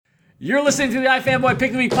You're listening to the iFanboy Pick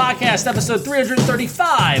of the Week podcast, episode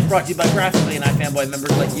 335, brought to you by Graphically and iFanboy members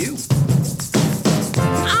like you.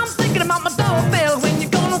 I'm thinking about my doorbell, when you're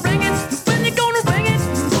gonna ring it, when you're gonna ring it.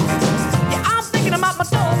 Yeah, I'm thinking about my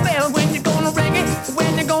doorbell, when you're gonna ring it,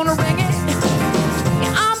 when you're gonna ring it.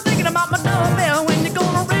 Yeah, I'm thinking about my doorbell, when you're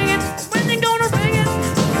gonna ring it, when you're gonna ring it.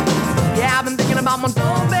 Yeah, I've been thinking about my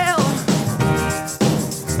doorbell.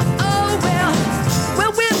 Oh well,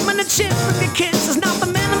 when the chip from your kids is not the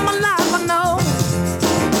man of my life, I know.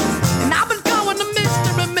 And I've been going to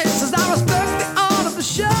Mr. and Mrs. I respect the art of the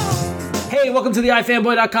show. Hey, welcome to the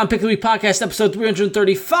iFanboy.com Pick of the Week podcast, episode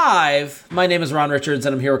 335. My name is Ron Richards,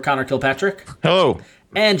 and I'm here with Conor Kilpatrick. Hello.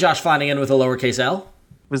 And Josh Flanagan with a lowercase L.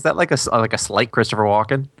 Was that like a slight Christopher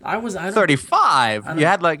Walken? I don't 35. You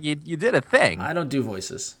had you did a thing. I don't do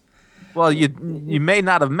voices. Well, you may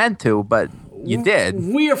not have meant to, but you did.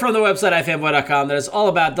 We are from the website iFanboy.com that is all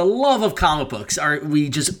about the love of comic books. We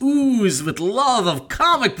just ooze with love of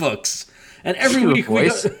comic books. And every week we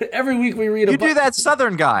read a book. You do that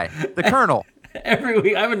Southern guy, the Colonel. Every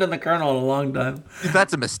week, I haven't done the Colonel in a long time.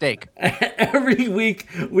 That's a mistake. Every week,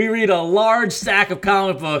 we read a large stack of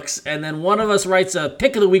comic books, and then one of us writes a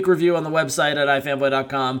Pick of the Week review on the website at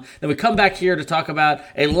iFanboy.com. Then we come back here to talk about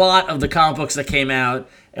a lot of the comic books that came out,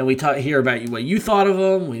 and we hear about what you thought of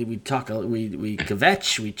them. We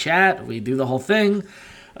kvetch, we chat, we do the whole thing.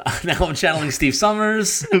 Now I'm channeling Steve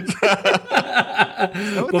Summers. What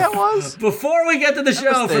that was? Before we get to the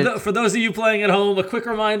show, for those of you playing at home, a quick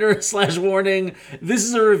reminder / warning. This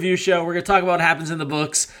is a review show. We're going to talk about what happens in the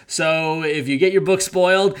books. So if you get your book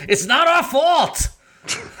spoiled, it's not our fault.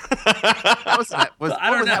 I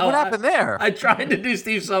don't know. What happened there? I tried to do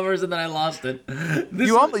Steve Summers and then I lost it.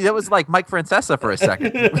 That was like Mike Francesa for a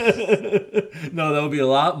second. No, that would be a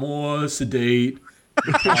lot more sedate.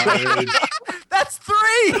 That's 3.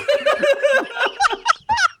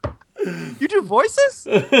 You do voices?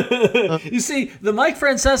 You see, the Mike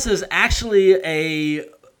Francesa is actually a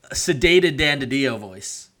sedated Dan DiDio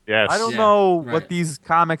voice. Yes. I don't know what these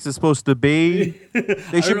comics are supposed to be.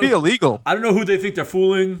 They should be illegal. I don't know who they think they're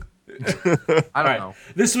fooling. I don't know.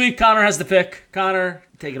 This week, Connor has the pick. Connor,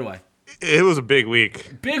 take it away. It was a big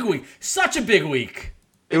week. Big week. Such a big week.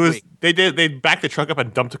 They backed the truck up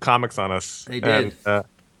and dumped the comics on us. They did. And,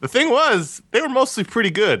 the thing was, they were mostly pretty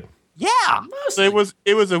good. Yeah. So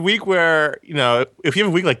it was a week where, if you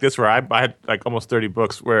have a week like this where I had like almost 30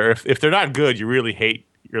 books, where if they're not good, you really hate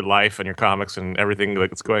your life and your comics and everything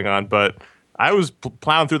that's going on. But I was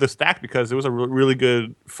plowing through the stack because it was a really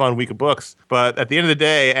good, fun week of books. But at the end of the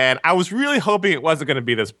day, and I was really hoping it wasn't going to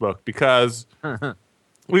be this book because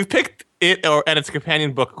we've picked it and its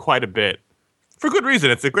companion book quite a bit. For good reason.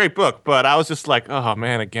 It's a great book. But I was just like, oh,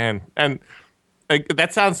 man, again. And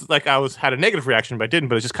that sounds like I had a negative reaction, but I didn't.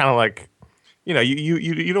 But it's just kind of like, you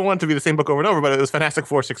don't want it to be the same book over and over. But it was Fantastic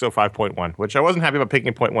Four 605.1, which I wasn't happy about picking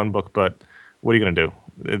a .1 book, but what are you going to do?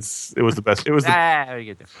 It was the best. It was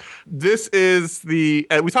this is the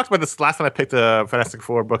we talked about this last time I picked a Fantastic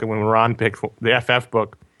Four book, and when Ron picked the FF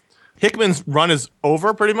book, Hickman's run is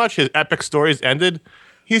over pretty much. His epic stories ended.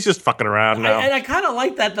 He's just fucking around now. And I kind of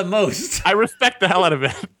like that the most. I respect the hell out of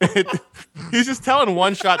it. He's just telling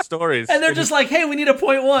one-shot stories. And they're just like, hey, we need a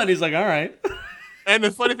 .1. He's like, all right. And the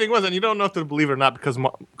funny thing was, and you don't know if to believe it or not, because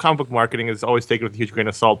comic book marketing is always taken with a huge grain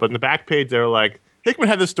of salt, but in the back page, they were like, Hickman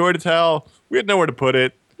had this story to tell. We had nowhere to put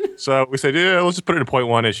it. So we said, yeah, let's just put it in a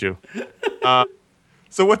 .1 issue.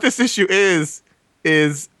 So what this issue is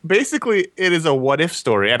basically it is a what-if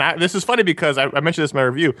story. And this is funny because I mentioned this in my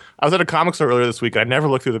review. I was at a comic store earlier this week. I never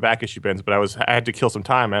looked through the back issue bins, but I had to kill some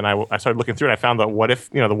time, and I started looking through it. And I found the what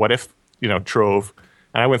if trove.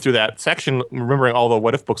 And I went through that section, remembering all the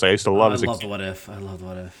what if books I used to love. I love the what if.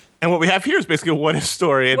 And what we have here is basically a what if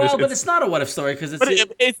story. And it's not a what if story because it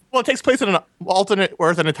takes place in an alternate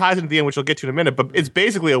Earth, and it ties into the end, which I'll get to in a minute. But it's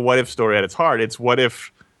basically a what if story at its heart. It's what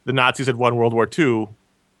if the Nazis had won World War II,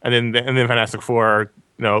 and then Fantastic Four,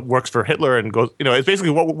 works for Hitler and goes. It's basically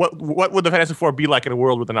what would the Fantastic Four be like in a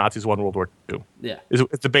world where the Nazis won World War II? Yeah,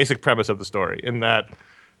 it's the basic premise of the story. In that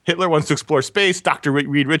Hitler wants to explore space. Dr.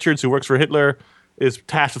 Reed Richards, who works for Hitler, is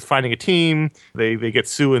tasked with finding a team. They get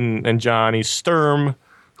Sue and Johnny Sturm,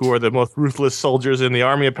 who are the most ruthless soldiers in the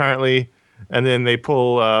army, apparently. And then they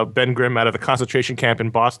pull Ben Grimm out of the concentration camp in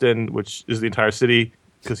Boston, which is the entire city,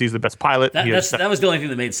 because he's the best pilot. That was the only thing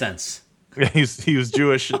that made sense. He was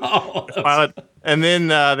Jewish pilot. And then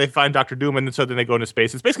they find Dr. Doom, and so then they go into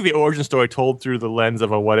space. It's basically the origin story told through the lens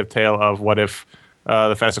of a what-if tale of what if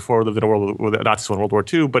the Fantastic Four lived in a world where the Nazis won World War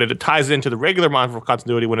II, but it ties into the regular Marvel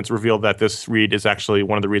continuity when it's revealed that this Reed is actually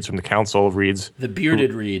one of the Reeds from the Council of Reeds. The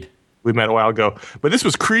bearded Reed. we met a while ago. But this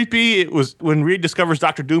was creepy. It was when Reed discovers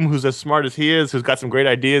Dr. Doom, who's as smart as he is, who's got some great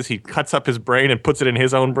ideas. He cuts up his brain and puts it in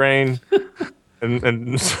his own brain. and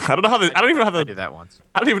I don't know how I don't even know how I did that once.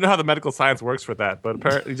 I don't even know how the medical science works for that. But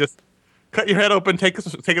apparently, just cut your head open, take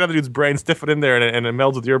another dude's brain, stiff it in there, and it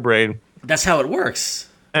melds with your brain. That's how it works.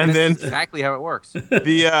 And then Exactly how it works.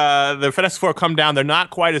 the Fantastic Four come down. They're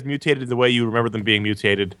not quite as mutated the way you remember them being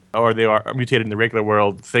mutated, or they are mutated in the regular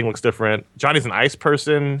world. The Thing looks different. Johnny's an ice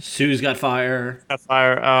person. Sue's got fire. Got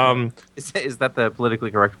fire. Is that the politically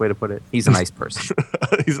correct way to put it? He's a nice person.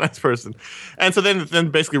 He's a nice person. And so then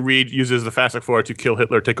basically Reed uses the Fantastic Four to kill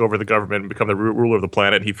Hitler, take over the government, and become the ruler of the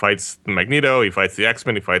planet. He fights the Magneto, he fights the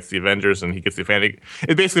X-Men, he fights the Avengers, and he gets the Fantastic.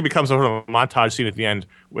 It basically becomes sort of a montage scene at the end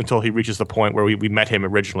until he reaches the point where we met him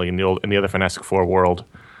originally in the other Fantastic Four world.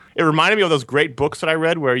 It reminded me of those great books that I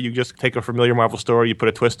read where you just take a familiar Marvel story, you put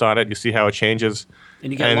a twist on it, you see how it changes.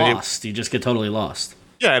 And you get lost. You just get totally lost.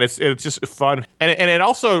 Yeah, and it's just fun. And it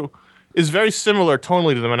also is very similar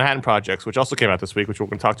tonally to the Manhattan Projects, which also came out this week, which we're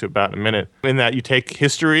going to talk to about in a minute, in that you take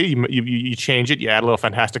history, you change it, you add a little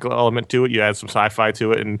fantastical element to it, you add some sci-fi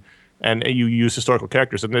to it, and you use historical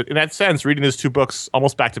characters. And in that sense, reading these two books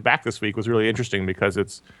almost back-to-back this week was really interesting because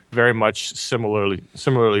it's very much similarly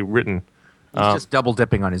written. He's just double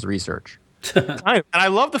dipping on his research. And I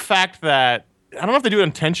love the fact that, I don't know if they do it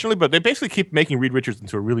intentionally, but they basically keep making Reed Richards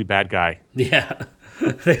into a really bad guy. Yeah.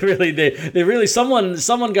 They really someone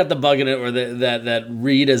got the bug in it where that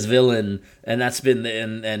Reed as villain, and that's been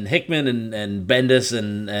and Hickman and Bendis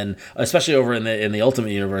and especially over in the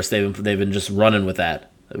Ultimate Universe they've been just running with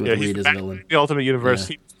that. With Reed as villain. In the Ultimate Universe,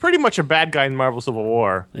 He's pretty much a bad guy in Marvel Civil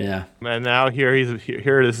War. Yeah. And now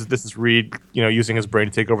this is Reed, using his brain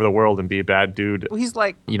to take over the world and be a bad dude. Well, he's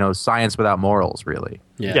like, science without morals, really.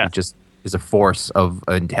 Yeah. He just is a force of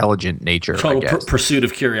intelligent nature, I Total guess. pursuit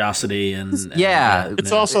of curiosity and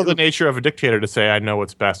It's also the nature of a dictator to say, I know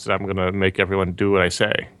what's best and I'm going to make everyone do what I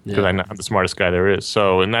say because I'm the smartest guy there is.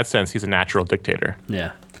 So in that sense, he's a natural dictator.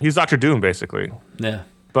 Yeah. He's Dr. Doom, basically. Yeah.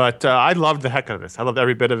 But I loved the heck out of this. I loved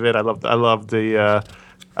every bit of it. I loved the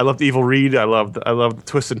evil Reed. I loved the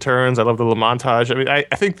twists and turns. I loved the little montage. I mean,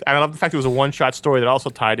 I love the fact it was a one-shot story that also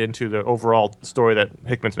tied into the overall story that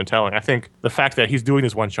Hickman's been telling. I think the fact that he's doing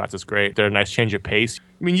these one-shots is great. They're a nice change of pace.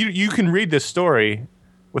 I mean, you can read this story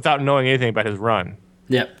without knowing anything about his run.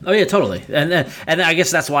 Yeah. Oh yeah, totally. And I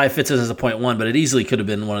guess that's why it fits as a 0.1, but it easily could have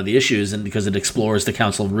been one of the issues, and because it explores the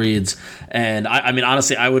Council of Reeds. And I mean,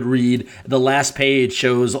 honestly, I would read the last page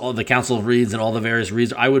shows all the Council of Reeds and all the various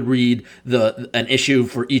Reeds. I would read an issue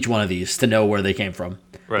for each one of these to know where they came from.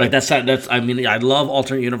 Right. Like that's I mean, I love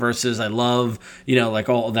alternate universes. I love like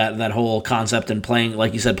all that whole concept and playing,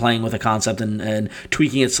 like you said, playing with a concept and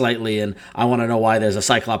tweaking it slightly. And I want to know why there's a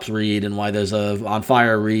Cyclops Reed and why there's a on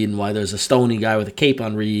fire Reed and why there's a stony guy with a cape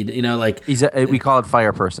on Reed. We call it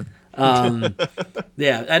fire person.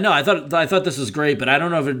 Yeah, I know. I thought this was great, but I don't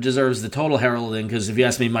know if it deserves the total heralding because if you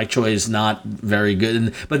ask me, Mike Choi is not very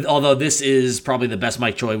good. But although this is probably the best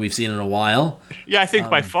Mike Choi we've seen in a while. Yeah, I think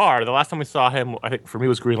by far the last time we saw him, I think for me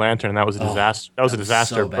was Green Lantern, and that was a disaster. That was a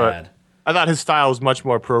disaster. So bad. But I thought his style was much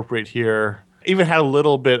more appropriate here. Even had a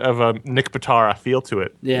little bit of a Nick Pitara feel to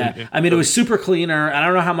it. Yeah, I mean, it was super cleaner. I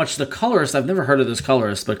don't know how much the colorist, I've never heard of this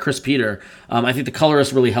colorist, but Chris Peter, I think the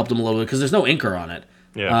colorist really helped him a little bit because there's no inker on it.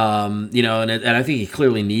 Yeah. And I think he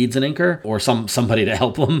clearly needs an inker or somebody to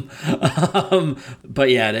help him.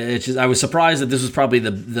 But yeah, it's just, I was surprised that this was probably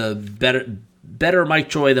the better Mike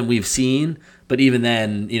Choi than we've seen. But even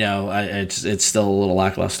then, it's still a little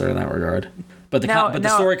lackluster in that regard. But the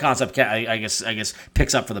story concept, I guess,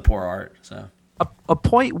 picks up for the poor art. So a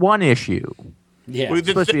 0.1 issue. Yeah, it's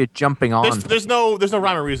supposed to be a jumping on. There's no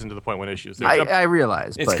rhyme or reason to the 0.1 issues. I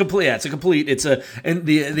realize it's complete. Yeah, it's a complete. And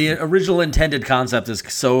the original intended concept is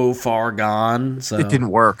so far gone. So it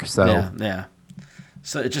didn't work. So yeah.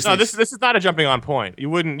 So it just this is not a jumping on point. You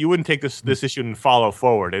wouldn't take this issue and follow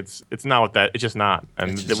forward. It's not what that. It's just not.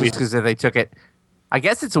 And it's just because if they took it, I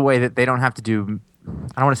guess it's a way that they don't have to do.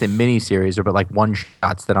 I don't want to say mini-series, but like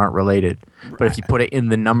one-shots that aren't related. But if you put it in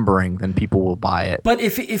the numbering, then people will buy it. But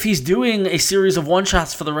if he's doing a series of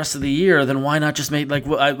one-shots for the rest of the year, then why not just make, like,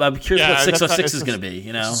 I'm curious what 606 is going to be,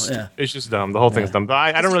 It's just dumb. The whole thing's dumb.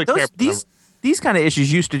 But I don't really care. These kind of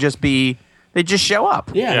issues used to just be, they just show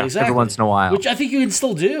up. Yeah, exactly. Every once in a while. Which I think you can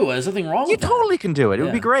still do. There's nothing wrong with that. You totally can do it. It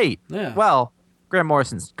would be great. Yeah. Well, Grant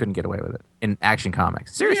Morrison couldn't get away with it in Action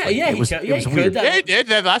Comics. Seriously. Yeah, it was weird. Yeah, he did.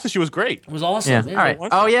 That last issue was great. It was awesome. Yeah. All right.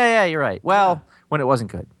 Oh, yeah, you're right. Well, when it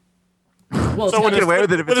wasn't good. Well, so when get away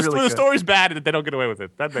with it if it's really when the good. story's bad, they don't get away with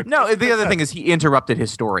it. No, the other thing is he interrupted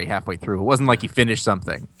his story halfway through. It wasn't like he finished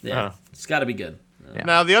something. Yeah, It's got to be good.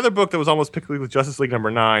 Now, the other book that was almost picked was Justice League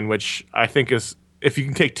 #9, which I think is, if you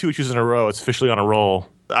can take 2 issues in a row, it's officially on a roll.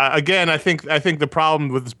 Again, I think the problem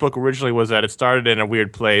with this book originally was that it started in a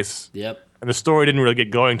weird place. Yep. And the story didn't really get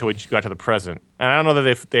going until we got to the present. And I don't know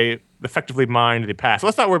that they effectively mined the past. So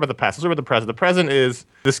let's not worry about the past. Let's worry about the present. The present is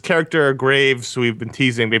this character, Graves, who they've been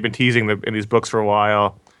teasing in these books for a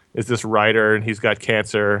while, is this writer, and he's got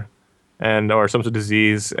cancer or some sort of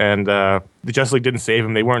disease. And the Justice League didn't save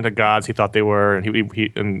him. They weren't the gods he thought they were.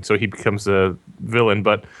 And so he becomes a villain.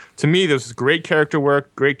 But to me, there's great character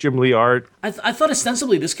work, great Jim Lee art. I thought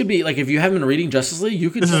ostensibly this could be, like, if you haven't been reading Justice League,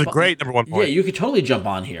 you could. This is a great #1 point. Yeah, you could totally jump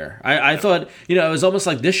on here. I thought, it was almost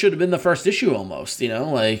like this should have been the first issue almost,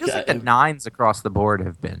 like. Feels like the 9s across the board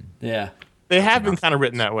have been. Yeah. They have been kind of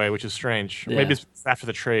written that way, which is strange. Yeah. Maybe it's after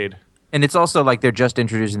the trade. And it's also like they're just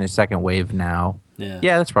introducing the second wave now.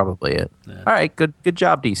 Yeah. That's probably it. Yeah. All right, good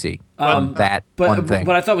job, DC. On that one thing.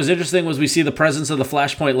 What I thought was interesting was we see the presence of the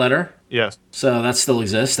Flashpoint letter. Yes. So that still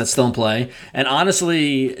exists. That's still in play. And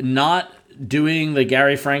honestly, not doing the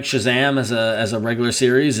Gary Frank Shazam as a regular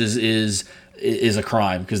series is a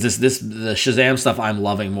crime, because the Shazam stuff I'm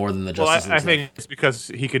loving more than the Justice League. I think it's because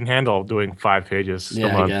he can handle doing 5 pages.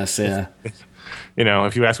 Yeah, I guess. Yeah.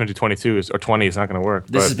 If you ask him to do 22 or 20, it's not going to work.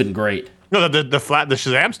 This has been great. No, the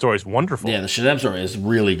Shazam story is wonderful. Yeah, the Shazam story is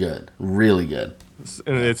really good, really good.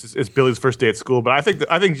 And it's Billy's first day at school. But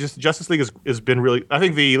I think just Justice League has been really. I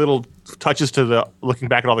think the little touches to the looking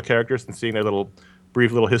back at all the characters and seeing their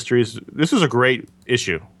brief little histories. This was a great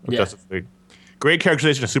issue of Justice League. Great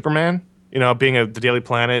characterization of Superman. Being the Daily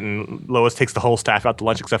Planet, and Lois takes the whole staff out to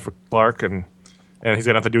lunch except for Clark, and he's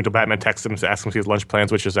gonna have to do it until Batman texts him to ask him to see his lunch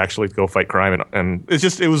plans, which is actually go fight crime. And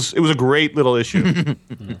it was a great little issue.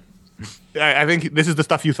 I think this is the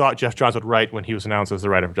stuff you thought Jeff Johns would write when he was announced as the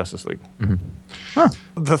writer of Justice League. Mm-hmm. Huh.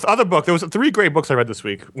 The other book, there was 3 great books I read this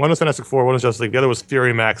week. One was Fantastic Four, one was Justice League, the other was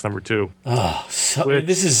Fury Max #2. Oh,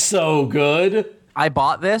 this is so good. I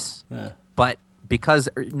bought this, but because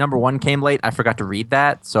 #1 came late, I forgot to read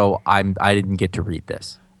that, so I didn't get to read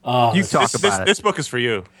this. You talk about it. This book is for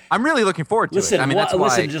you. I'm really looking forward to it. I mean, that's why.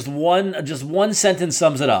 Listen, just one sentence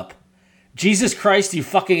sums it up. Jesus Christ, you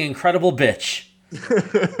fucking incredible bitch.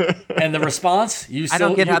 And the response, I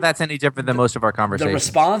don't get how that's any different than most of our conversations. The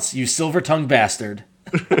response, you silver-tongued bastard.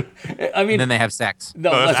 I mean, and then they have sex.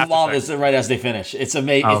 No, that's right as they finish. It's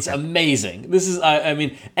It's amazing. This is,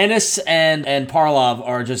 Ennis and Parlov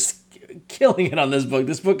are just killing it on this book.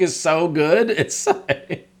 This book is so good.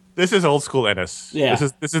 This is old school Ennis. Yeah.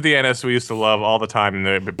 This is the Ennis we used to love all the time.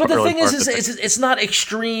 But the thing is it's not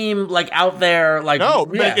extreme, like out there, like no.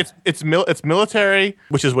 Yeah. It's military,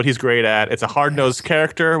 which is what he's great at. It's a hard nosed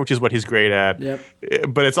character, which is what he's great at. Yep.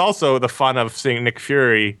 But it's also the fun of seeing Nick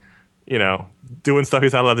Fury, doing stuff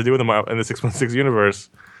he's not allowed to do in the 616 universe.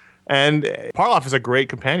 And Parloff is a great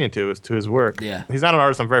companion to his work. Yeah. He's not an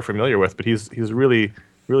artist I'm very familiar with, but he's really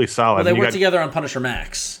really solid. Well, they worked together on Punisher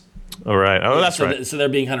Max. Oh, right. Oh, that's right. So they're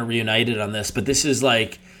being kind of reunited on this, but this is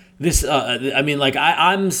like this. I'm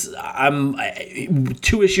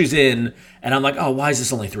 2 issues in, and I'm like, oh, why is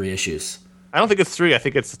this only 3 issues? I don't think it's 3. I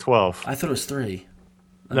think it's 12. I thought it was 3.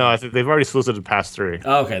 No, I think they've already solicited past 3.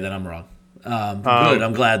 Oh, okay, then I'm wrong. Good.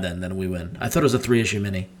 I'm glad then we win. I thought it was a 3-issue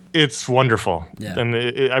mini. It's wonderful. Yeah. And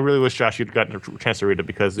I really wish, Josh, you'd gotten a chance to read it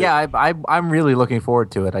because... I'm really looking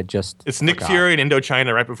forward to it. It's Nick Fury in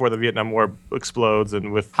Indochina right before the Vietnam War explodes,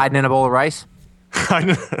 and with... hiding in a bowl of rice?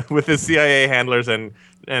 with his CIA handlers and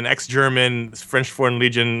ex-German French Foreign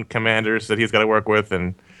Legion commanders that he's got to work with.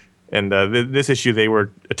 And this issue, they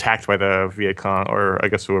were attacked by the Viet Cong, or I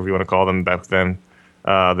guess whoever you want to call them back then,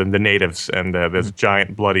 the natives, and there's a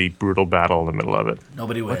giant, bloody, brutal battle in the middle of it.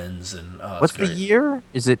 Nobody wins. And what's the year?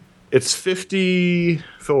 Is it? It's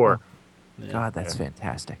 54. Yeah. God, that's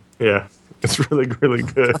fantastic. Yeah, it's really, really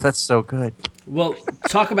good. That's so good. Well,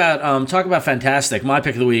 talk about fantastic. My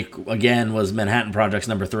pick of the week again was Manhattan Projects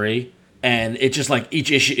 #3, and it just like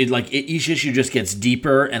each issue just gets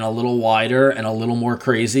deeper and a little wider and a little more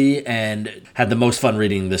crazy, and had the most fun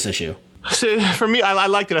reading this issue. So for me, I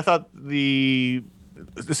liked it. I thought the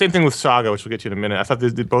same thing with Saga, which we'll get to in a minute. I thought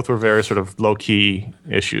they both were very sort of low-key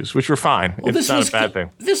issues, which were fine. Well, it's not a bad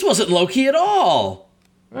thing. This wasn't low-key at all.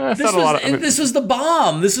 This was the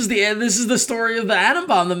bomb. This is the story of the atom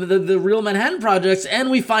bomb, the real Manhattan Projects,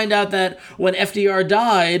 and we find out that when FDR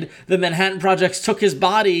died, the Manhattan Projects took his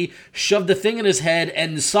body, shoved a thing in his head,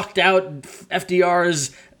 and sucked out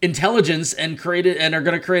FDR's intelligence and are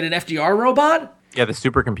going to create an FDR robot. Yeah, the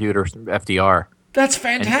supercomputer FDR. That's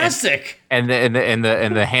fantastic. And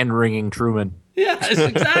the hand-wringing Truman. Yes,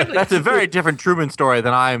 exactly. That's a very different Truman story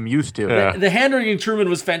than I'm used to. Yeah. The hand-wringing Truman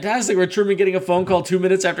was fantastic, where Truman getting a phone call 2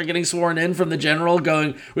 minutes after getting sworn in from the general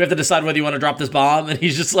going, we have to decide whether you want to drop this bomb. And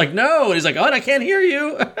he's just like, no. And he's like, oh, I can't hear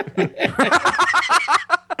you.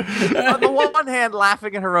 On the one hand,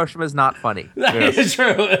 laughing at Hiroshima is not funny. That is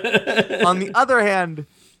true. On the other hand,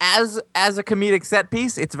 as a comedic set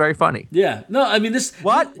piece, it's very funny. Yeah. No, I mean this.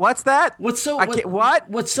 What? What's that? What's so I can't, what?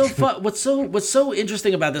 What's so fun? What's so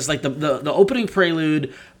interesting about this? Like the opening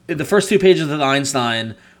prelude, the first 2 pages of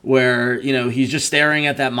Einstein, where he's just staring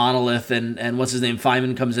at that monolith, and what's his name,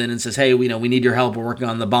 Feynman comes in and says, "Hey, we need your help. We're working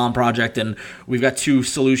on the bomb project, and we've got 2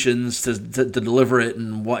 solutions to deliver it,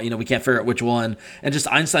 and what we can't figure out which one." And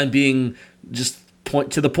just Einstein being just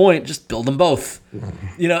point to the point, just build them both,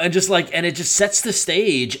 and just and it just sets the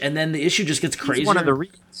stage, and then the issue just gets crazier. He's one of the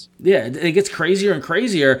reasons. Yeah, it gets crazier and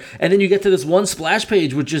crazier, and then you get to this one splash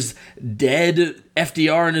page, which is dead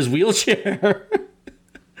FDR in his wheelchair.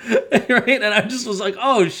 Right, and I just was like,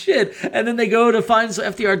 oh shit. And then they go to find, so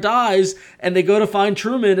FDR dies, and they go to find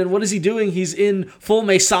Truman, and what is he doing? He's in full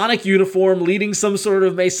Masonic uniform leading some sort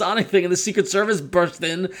of Masonic thing, and the Secret Service burst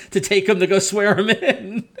in to take him to go swear him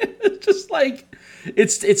in. It's just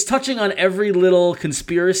it's touching on every little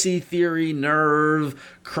conspiracy theory,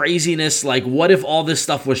 nerve, craziness, like what if all this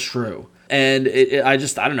stuff was true? And I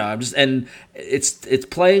don't know. And it's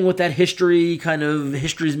playing with that mysteries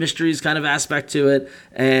kind of aspect to it.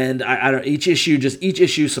 And I don't. Each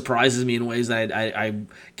issue surprises me in ways that I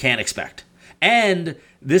can't expect. And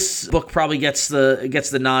this book probably gets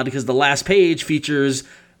the nod because the last page features,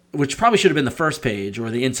 which probably should have been the first page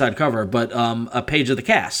or the inside cover, but a page of the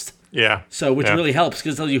cast. Yeah. So, which really helps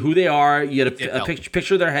because it tells you who they are. You get a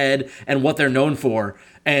picture of their head and what they're known for.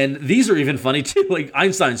 And these are even funny too. Like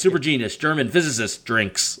Einstein, super genius, German physicist,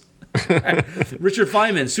 drinks. Richard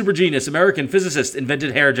Feynman, super genius, American physicist,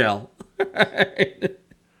 invented hair gel. It's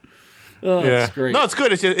great. No, it's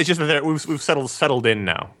good. It's just that we've settled in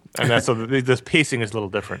now, and that's so this pacing is a little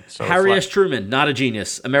different. So Harry S. Truman, not a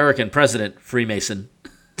genius, American president, Freemason.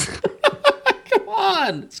 Come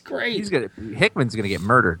on, it's great. Hickman's gonna get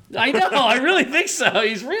murdered. I know. I really think so.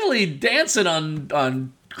 He's really dancing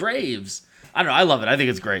on graves. I don't know. I love it. I think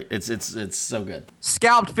it's great. It's so good.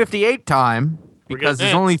 Scalped 58 time because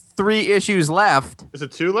there's only 3 issues left. Is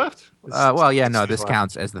it 2 left? This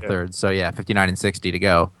counts as the third. So 59 and 60 to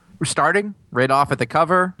go. We're starting right off at the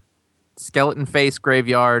cover. Skeleton face,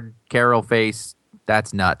 graveyard, Carol face.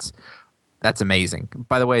 That's nuts. That's amazing.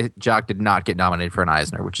 By the way, Jock did not get nominated for an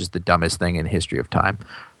Eisner, which is the dumbest thing in history of time.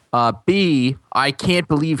 B, I can't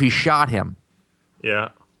believe he shot him. Yeah.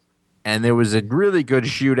 And there was a really good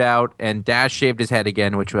shootout, and Dash shaved his head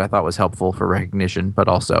again, which I thought was helpful for recognition, but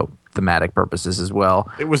also thematic purposes as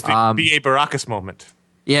well. It was the B.A. Baracus moment.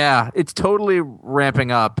 Yeah, it's totally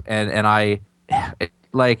ramping up, and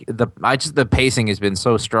the pacing has been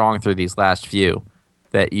so strong through these last few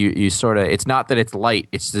that you sort of, it's not that it's light,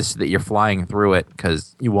 it's just that you're flying through it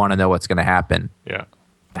because you want to know what's going to happen. Yeah.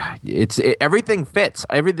 Everything fits.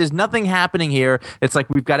 There's nothing happening here. It's like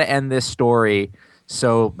we've got to end this story.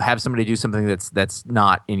 So have somebody do something that's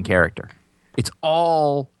not in character. It's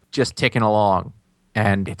all just ticking along,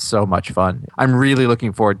 and it's so much fun. I'm really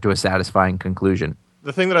looking forward to a satisfying conclusion.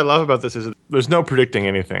 The thing that I love about this is there's no predicting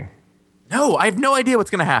anything. No, I have no idea what's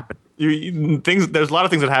going to happen. There's a lot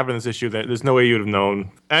of things that happen in this issue that there's no way you would have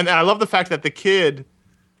known. And I love the fact that the kid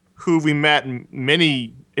who we met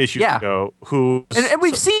many issues ago, and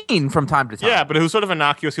we've seen from time to time. Yeah, but who's sort of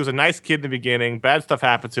innocuous. He was a nice kid in the beginning. Bad stuff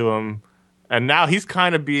happened to him. And now he's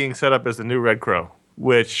kind of being set up as the new Red Crow,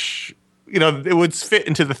 which, it would fit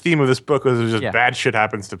into the theme of this book because there's just bad shit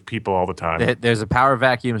happens to people all the time. There's a power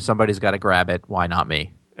vacuum. Somebody's got to grab it. Why not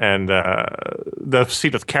me? And the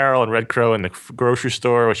scene with Carol and Red Crow in the grocery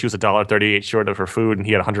store where she was $1.38 short of her food and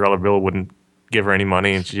he had a $100 bill, wouldn't give her any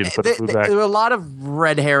money and she didn't put the food back. There were a lot of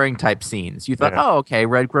red herring type scenes. You thought, okay,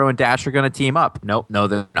 Red Crow and Dash are going to team up. Nope, no,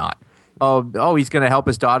 they're not. Oh, he's going to help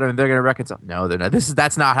his daughter and they're going to reconcile. No, they're not.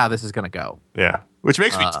 That's not how this is going to go. Yeah, which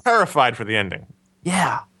makes me terrified for the ending.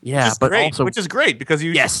 Yeah, which is great because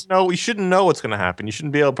you shouldn't know what's going to happen. You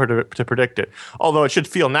shouldn't be able to predict it. Although it should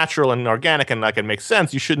feel natural and organic and like it makes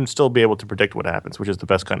sense, you shouldn't still be able to predict what happens, which is the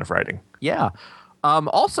best kind of writing. Yeah.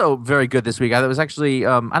 Also very good this week. I was actually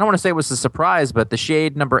I don't want to say it was a surprise, but The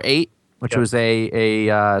Shade #8, which was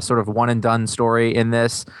a sort of one and done story in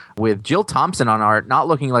this with Jill Thompson on art, not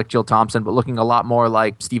looking like Jill Thompson, but looking a lot more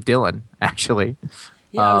like Steve Dillon, actually.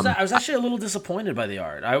 Yeah, I was actually a little disappointed by the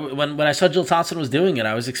art. When I saw Jill Thompson was doing it,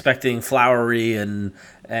 I was expecting flowery and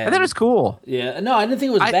I thought it was cool. Yeah, no, I didn't think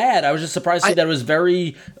it was bad. I was just surprised to see that it was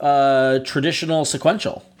very traditional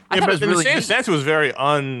sequential. I thought it was but in really the same neat. sense, it was very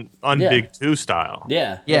Big Two style.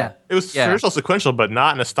 Yeah. Yeah. It was traditional sequential, but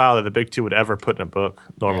not in a style that the Big Two would ever put in a book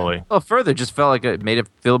normally. Well, further, just felt like it made it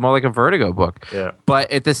feel more like a Vertigo book. Yeah.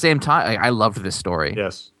 But at the same time, I loved this story.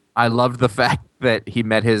 Yes. I loved the fact that he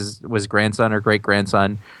met his grandson or great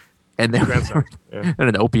grandson, and they were in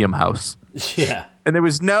an opium house. Yeah. And there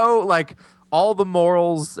was no like all the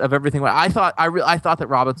morals of everything. I thought that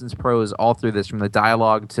Robinson's prose all through this, from the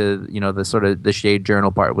dialogue to the sort of the Shade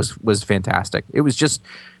Journal part, was fantastic. It was just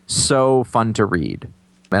so fun to read,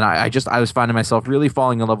 and I was finding myself really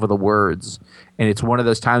falling in love with the words. And it's one of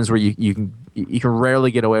those times where you can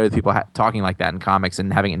rarely get away with people talking like that in comics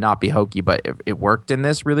and having it not be hokey, but it worked in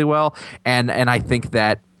this really well. And I think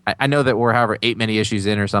that. I know that we're however 8 many issues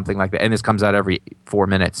in or something like that, and this comes out every 4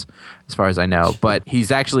 minutes, as far as I know. But he's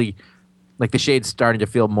actually like the Shade's starting to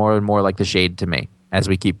feel more and more like the Shade to me as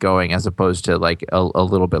we keep going, as opposed to like a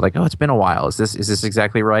little bit like, oh, it's been a while. Is this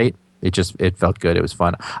exactly right? It felt good. It was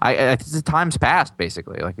fun. The time's passed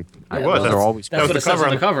basically. Like it was. They're always. That's what it says on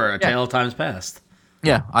the cover. A Yeah. tale of times past.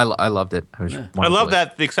 Yeah, I loved it. It was I love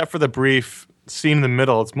that, except for the brief scene in the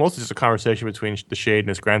middle, it's mostly just a conversation between the Shade and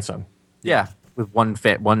his grandson. Yeah, with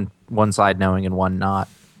one side knowing and one not.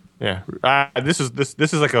 Yeah, this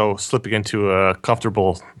is like slipping into a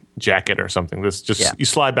comfortable jacket or something. You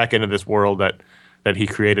slide back into this world that he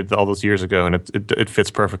created all those years ago, and it fits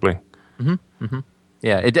perfectly.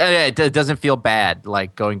 Yeah, it doesn't feel bad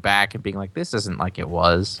like going back and being like, this isn't like it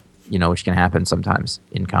was, which can happen sometimes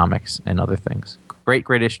in comics and other things. Great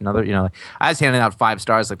issue. I was handing out 5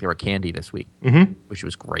 stars like they were candy this week, which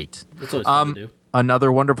was great. That's always fun to do.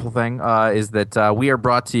 Another wonderful thing is that we are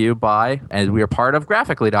brought to you by, and we are part of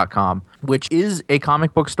Graphically.com, which is a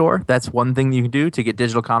comic book store. That's one thing you can do to get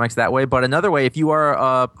digital comics that way. But another way, if you are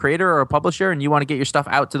a creator or a publisher and you want to get your stuff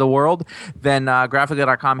out to the world, then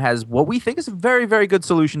Graphically.com has what we think is a very, very good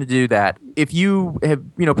solution to do that. If you have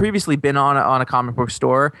previously been on a comic book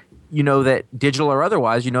store, you know that digital or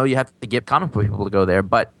otherwise, you have to get comic book people to go there.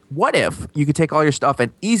 But what if you could take all your stuff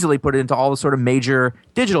and easily put it into all the sort of major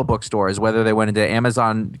digital bookstores, whether they went into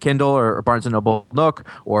Amazon Kindle or Barnes & Noble Nook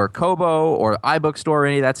or Kobo or iBookstore or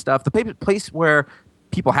any of that stuff, the place where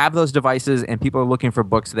people have those devices and people are looking for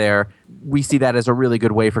books there, we see that as a really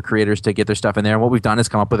good way for creators to get their stuff in there. And what we've done is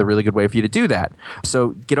come up with a really good way for you to do that. So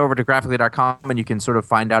get over to graphically.com and you can sort of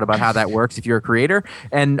find out about how that works if you're a creator.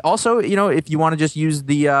 And also, if you want to just use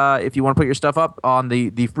if you want to put your stuff up on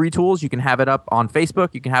the free tools, you can have it up on Facebook.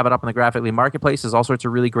 You can have it up on the Graphically Marketplace. There's all sorts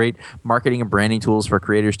of really great marketing and branding tools for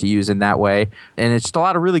creators to use in that way. And it's just a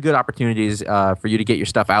lot of really good opportunities for you to get your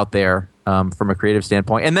stuff out there from a creative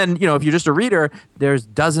standpoint. And then, if you're just a reader, there's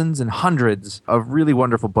dozens and hundreds of really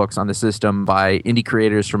wonderful books on the system by indie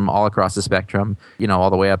creators from all across the spectrum, all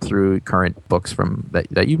the way up through current books from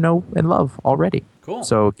that you know and love already. Cool.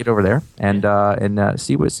 So get over there and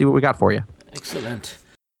see what we got for you. Excellent.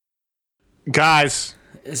 Guys,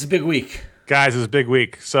 it's a big week. It's a big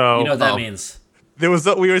week. So You know what that means.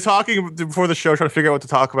 we were talking before the show, trying to figure out what to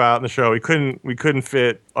talk about in the show. We couldn't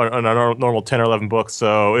fit on our normal 10 or 11 books,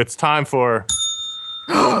 so it's time for.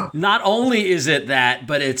 Not only is it that,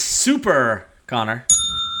 but it's super, Connor.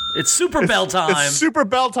 It's super bell time. It's super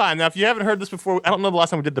bell time. Now, if you haven't heard this before, I don't know the last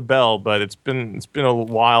time we did the bell, but it's been a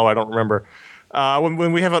while. I don't remember.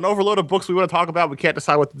 When we have an overload of books we want to talk about, we can't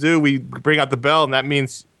decide what to do. We bring out the bell, and that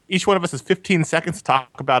means each one of us has 15 seconds to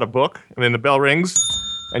talk about a book, and then the bell rings.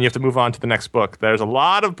 And you have to move on to the next book. There's a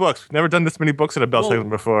lot of books. We've never done this many books in a bell segment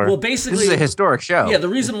before. Well, basically, this is a historic show. Yeah, the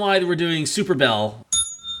reason why we're doing Super Bell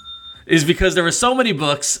is because there were so many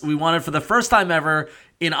books we wanted for the first time ever,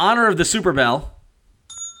 in honor of the Super Bell,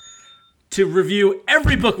 to review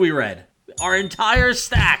every book we read. Our entire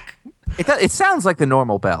stack. It sounds like the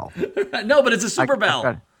normal bell. No, but it's a Super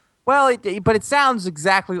Bell. Well, but it sounds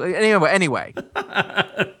exactly like, anyway.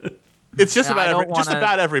 It's just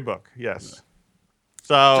about every book. Yes.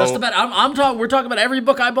 So Just about. We're talking about every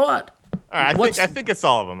book I bought. All right, I think it's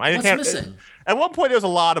all of them. What's missing? At one point, there was a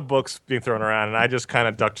lot of books being thrown around, and I just kind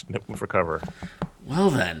of ducked for cover. Well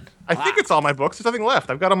then, I think it's all my books. There's nothing left.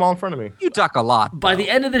 I've got them all in front of me. You duck a lot. By the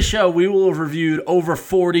end of the show, we will have reviewed over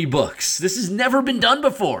 40 books. This has never been done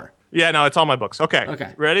before. Yeah, no, it's all my books.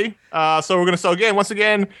 Okay. Ready? So we're gonna once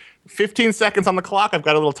again, 15 seconds on the clock. I've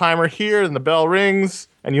got a little timer here, and the bell rings,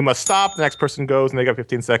 and you must stop. The next person goes, and they got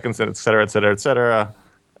 15 seconds, and et cetera, et cetera, et cetera.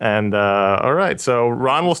 And all right, so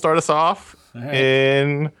Ron will start us off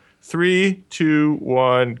in 3, 2,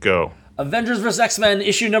 1, go. Avengers vs. X-Men,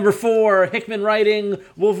 issue number 4. Hickman writing,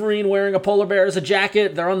 Wolverine wearing a polar bear as a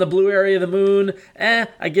jacket. They're on the blue area of the moon.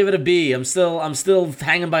 I give it a B. I'm still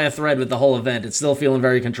hanging by a thread with the whole event. It's still feeling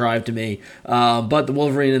very contrived to me. But the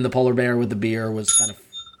Wolverine and the polar bear with the beer was kind of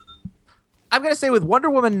I'm going to say with Wonder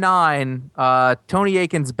Woman 9, Tony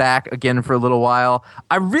Aiken's back again for a little while.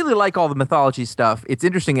 I really like all the mythology stuff. It's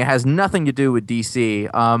interesting. It has nothing to do with DC.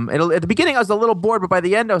 At the beginning, I was a little bored, but by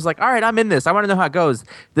the end, I was like, all right, I'm in this. I want to know how it goes.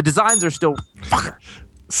 The designs are still...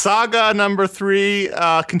 Saga number 3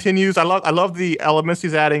 continues. I love the elements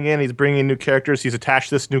he's adding in. He's bringing in new characters. He's attached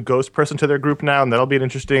this new ghost person to their group now, and that'll be an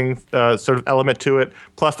interesting sort of element to it.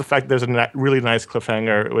 Plus the fact that there's a really nice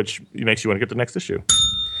cliffhanger, which makes you want to get to the next issue.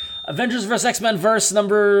 Avengers vs. X-Men verse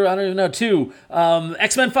number, 2.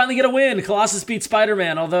 X-Men finally get a win. Colossus beats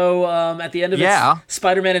Spider-Man, although at the end of it,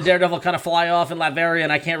 Spider-Man and Daredevil kind of fly off in Latveria,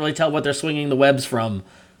 and I can't really tell what they're swinging the webs from.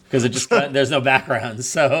 Because it just there's no background,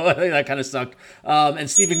 so I think that kind of sucked. And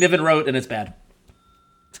Steve McNiven wrote, and it's bad.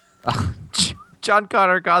 John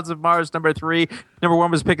Connor, Gods of Mars, number 3. Number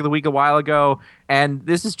 1 was pick of the week a while ago, and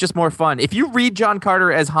this is just more fun. If you read John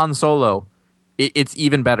Carter as Han Solo, it's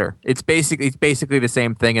even better. It's basically the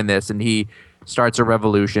same thing in this, and he starts a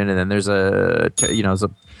revolution, and then there's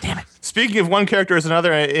damn it. Speaking of one character as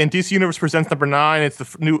another, in DC Universe Presents number 9, it's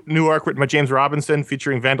the new arc written by James Robinson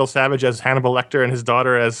featuring Vandal Savage as Hannibal Lecter and his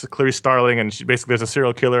daughter as Clarice Starling, and she basically is a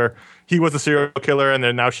serial killer. He was a serial killer, and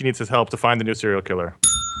then now she needs his help to find the new serial killer.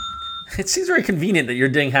 It seems very convenient that your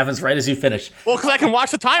ding happens right as you finish. Well, because I can watch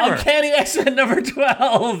the timer. Uncanny X-Men number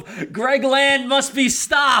 12. Greg Land must be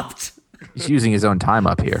stopped. He's using his own time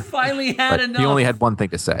up here. Finally had but enough. He only had one thing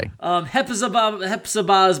to say.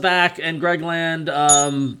 Hepzibah's back, and Greg Land,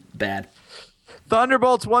 bad.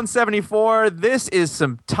 Thunderbolts 174. This is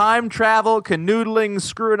some time travel, canoodling,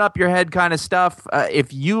 screwing up your head kind of stuff.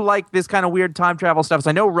 If you like this kind of weird time travel stuff, as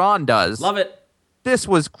I know Ron does. Love it. This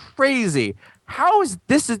was crazy. How is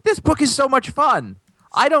this? This book is so much fun.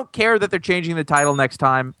 I don't care that they're changing the title next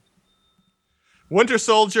time. Winter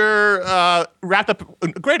Soldier wrapped up a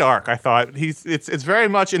great arc, I thought. It's very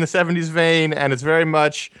much in the 70s vein, and it's very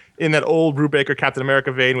much in that old Brubaker Captain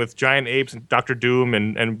America vein with giant apes and Doctor Doom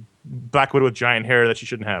and Black Widow with giant hair that she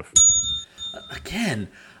shouldn't have. Again,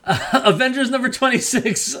 Avengers number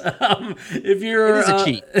 26. If you're, it is a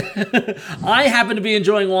cheat. I happen to be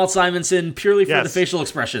enjoying Walt Simonson purely for the facial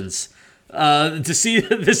expressions. To see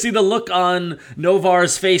the look on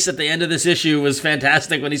Novar's face at the end of this issue was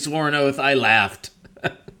fantastic. When he swore an oath, I laughed.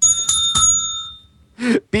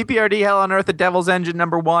 BPRD Hell on Earth, The Devil's Engine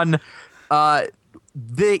number 1.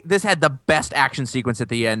 This had the best action sequence at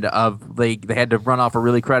the end of they had to run off a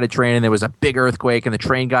really crowded train, and there was a big earthquake, and the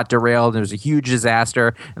train got derailed, and it was a huge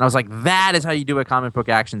disaster. And I was like, that is how you do a comic book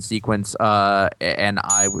action sequence. And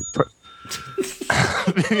I would.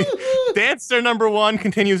 Dancer number 1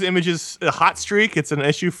 continues Image's hot streak. It's an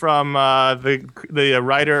issue from the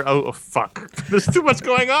writer. Oh, fuck. There's too much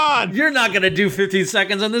going on. You're not going to do 15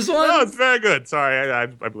 seconds on this one? No, it's very good. Sorry, I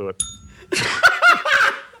blew it.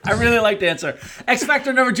 I really like Dancer. X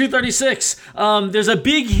Factor number 236. There's a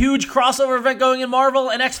big, huge crossover event going in Marvel,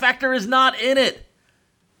 and X Factor is not in it.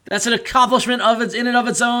 That's an accomplishment in and of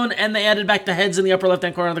its own, and they added back the heads in the upper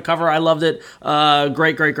left-hand corner of the cover. I loved it.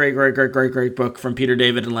 Great book from Peter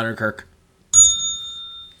David and Leonard Kirk.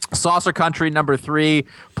 Saucer Country number 3.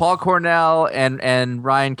 Paul Cornell and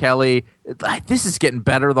Ryan Kelly. This is getting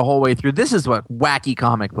better the whole way through. This is a wacky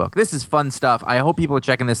comic book. This is fun stuff. I hope people are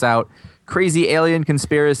checking this out. Crazy alien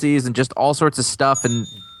conspiracies and just all sorts of stuff. And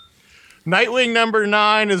Nightwing number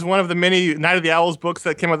 9 is one of the many Night of the Owls books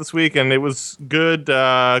that came out this week, and it was good.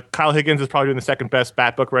 Kyle Higgins is probably doing the second best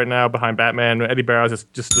Bat book right now behind Batman. Eddie Barrows is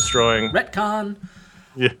just destroying. Retcon.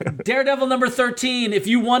 Yeah. Daredevil number 13. If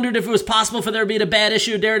you wondered if it was possible for there to be a bad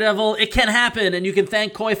issue of Daredevil, it can happen, and you can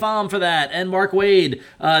thank Koi Pham for that, and Mark Waid.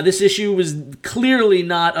 This issue was clearly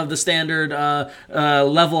not of the standard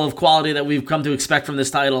level of quality that we've come to expect from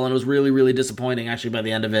this title, and it was really, really disappointing, actually, by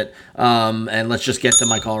the end of it. And let's just get to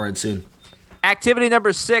Mike Allred soon. Activity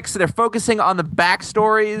number 6, they're focusing on the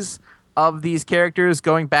backstories of these characters,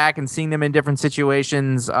 going back and seeing them in different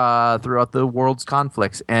situations throughout the world's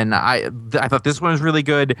conflicts. And I thought this one was really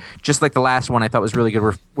good, just like the last one I thought was really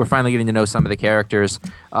good. We're finally getting to know some of the characters.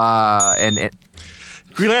 Green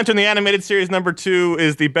Lantern, the animated series number 2,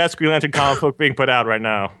 is the best Green Lantern comic book being put out right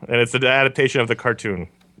now. And it's an adaptation of the cartoon.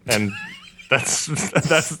 And that's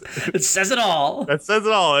it says it all. That says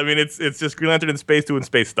it all. I mean, it's just Green Lantern in space doing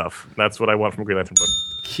space stuff. That's what I want from a Green Lantern book.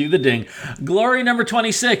 Cue the ding. Glory number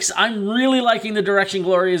 26. I'm really liking the direction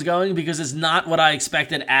Glory is going because it's not what I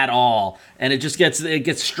expected at all. And it just gets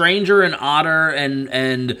stranger and odder,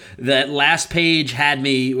 and that last page had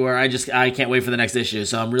me where I can't wait for the next issue.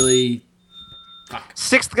 So I'm really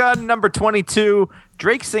Sixth Gun number 22.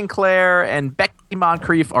 Drake Sinclair and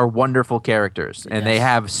Moncrief are wonderful characters, and they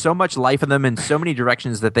have so much life in them and so many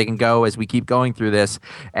directions that they can go as we keep going through this.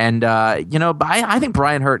 And, I think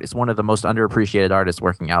Brian Hurt is one of the most underappreciated artists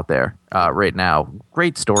working out there right now.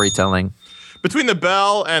 Great storytelling. Between the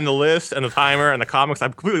bell and the list and the timer and the comics,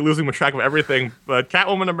 I'm completely losing track of everything. But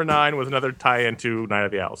Catwoman #9 was another tie-in to Night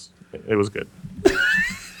of the Owls. It was good.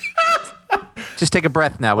 Just take a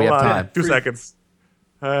breath now. We have time. 2 seconds.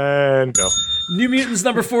 And go. New Mutants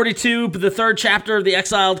 #42, the third chapter of the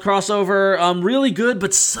Exiled crossover. Really good,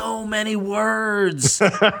 but so many words.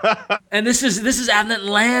 And this is Avnet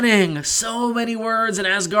Lanning. So many words and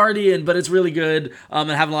Asgardian, but it's really good.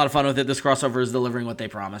 And having a lot of fun with it. This crossover is delivering what they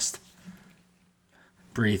promised.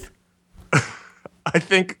 Breathe. I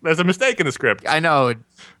think there's a mistake in the script. I know.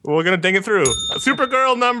 We're gonna ding it through.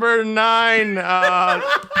 Supergirl #9.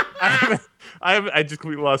 I just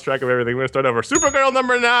completely lost track of everything. We're gonna start over. Supergirl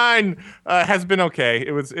 #9 has been okay.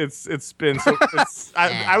 It's been. So,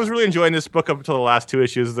 I was really enjoying this book up until the last 2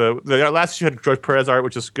 issues. The last issue had George Perez art,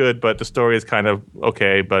 which is good, but the story is kind of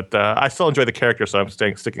okay. But I still enjoy the character, so I'm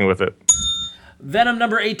sticking with it. Venom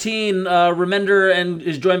 #18, Remender and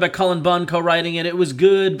is joined by Cullen Bunn co-writing it. It was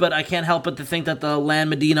good, but I can't help but to think that the Lan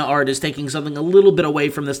Medina art is taking something a little bit away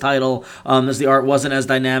from this title, as the art wasn't as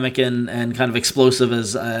dynamic and kind of explosive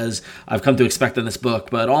as I've come to expect in this book.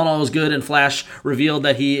 But all in all, it was good, and Flash revealed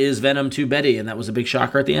that he is Venom to Betty, and that was a big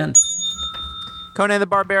shocker at the end. Conan the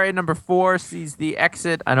Barbarian #4 sees the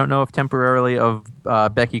exit, I don't know if temporarily, of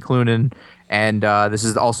Becky Cloonan. And this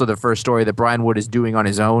is also the first story that Brian Wood is doing on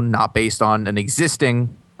his own, not based on an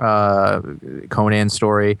existing Conan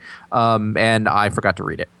story. And I forgot to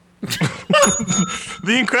read it.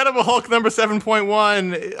 The Incredible Hulk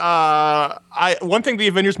 #7.1. One thing the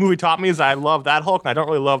Avengers movie taught me is I love that Hulk, and I don't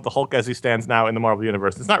really love the Hulk as he stands now in the Marvel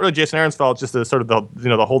universe. It's not really Jason Aaron's fault; it's just the sort of the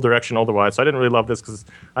whole direction otherwise. So I didn't really love this because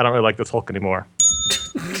I don't really like this Hulk anymore.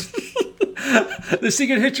 The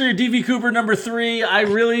Secret History of D.B. Cooper #3. I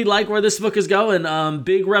really like where this book is going.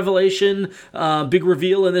 Big revelation, big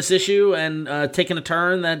reveal in this issue, and taking a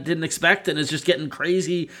turn that didn't expect, and it's just getting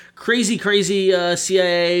crazy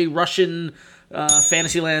CIA Russian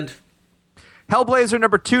Fantasyland. Hellblazer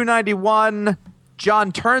 #291.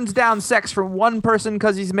 John turns down sex from one person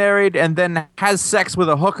because he's married, and then has sex with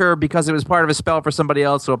a hooker because it was part of a spell for somebody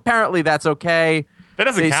else. So apparently that's okay. That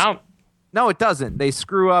doesn't count. No, it doesn't. They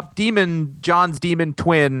screw up John's demon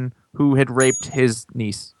twin who had raped his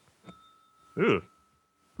niece. Ooh.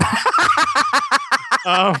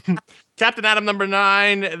 Captain Atom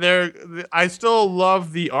 #9. I still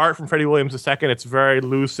love the art from Freddie Williams II. It's very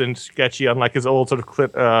loose and sketchy, unlike his old sort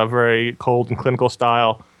of very cold and clinical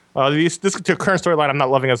style. This current storyline I'm not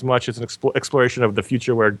loving as much. It's an exploration of the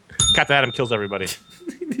future where Captain Atom kills everybody.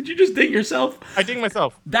 Did you just ding yourself? I ding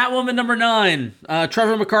myself. Batwoman #9.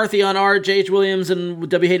 Trevor McCarthy on art, J.H. Williams and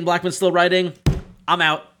W. Hayden Blackman still writing. I'm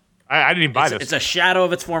out. I didn't even buy this. It's a shadow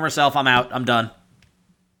of its former self. I'm out. I'm done.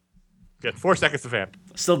 Good. 4 seconds to fan.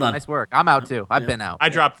 Still done. Nice work. I'm out too. I've been out. I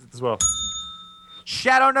dropped it as well.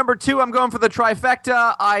 Shadow #2, I'm going for the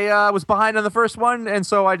trifecta. I was behind on the first one, and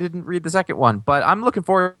so I didn't read the second one. But I'm looking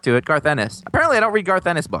forward to it. Garth Ennis. Apparently, I don't read Garth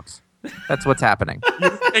Ennis books. That's what's happening.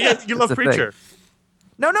 You love Preacher.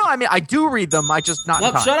 No. I mean, I do read them. I just not.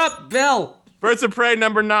 Look, shut up, Bill. Birds of Prey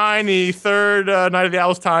 #9, the third Night of the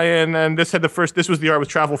Owls tie-in, and this was the art with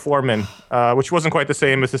Travel Foreman, which wasn't quite the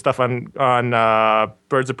same as the stuff on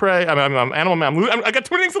Birds of Prey. I'm Animal Man. I got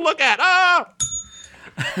too many things to look at.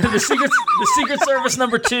 The Secret Service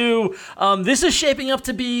 #2. This is shaping up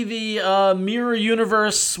to be the Mirror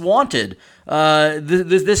Universe Wanted.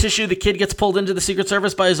 This issue, the kid gets pulled into the Secret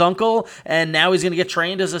Service by his uncle, and now he's going to get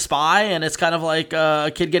trained as a spy, and it's kind of like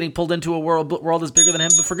a kid getting pulled into a world that's bigger than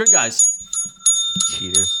him, but for good guys.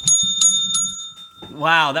 Cheaters.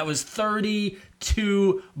 Wow, that was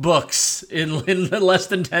 32 books in less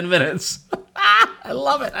than 10 minutes. I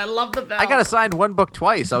love it. I love the bell. I got assigned one book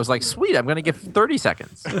twice. I was like, sweet, I'm going to give 30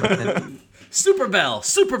 seconds. Super Bell.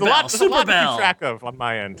 There's a lot to keep track of on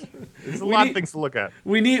my end. There's a lot of things to look at.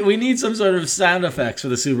 We need some sort of sound effects for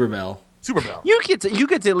the Super Bell. Super Bell. You get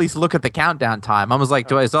to at least look at the countdown time. I was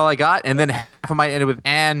like, is all I got? And then half of mine ended with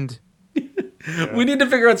and. Yeah. We need to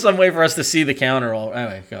figure out some way for us to see the counter.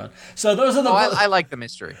 Anyway, God. So those are the. I like the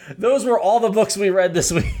mystery. Those were all the books we read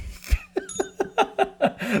this week.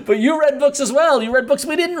 But you read books as well. You read books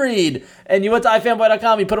we didn't read. And you went to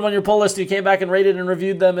ifanboy.com, you put them on your pull list, you came back and rated and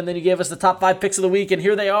reviewed them, and then you gave us the top 5 picks of the week, and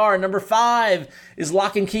here they are. Number 5 is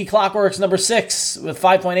Lock and Key Clockworks. Number 6 with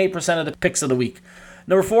 5.8% of the picks of the week.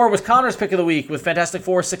 Number 4 was Connor's pick of the week with Fantastic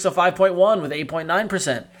Four 605.1 with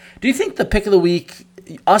 8.9%. Do you think the pick of the week,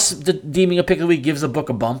 us deeming a pick of the week, gives a book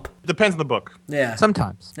a bump? Depends on the book. Yeah.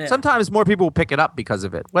 Sometimes. Yeah. Sometimes more people will pick it up because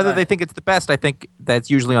of it. Whether Right. they think it's the best, I think that's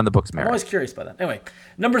usually on the book's I'm merit. always curious by that. Anyway,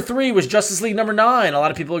 number 3 was Justice League number 9. A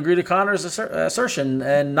lot of people agree to Connor's assertion,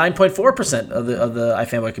 and 9.4% of the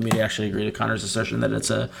iFanboy community actually agree to Connor's assertion that it's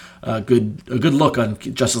a good look on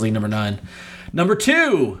Justice League number 9. Number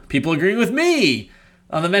 2, people agreeing with me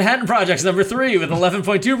on the Manhattan Project's number 3 with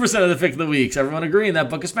 11.2% of the pick of the week. So everyone agreeing that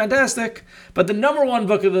book is fantastic. But the number 1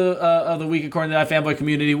 book of the week, according to the iFanboy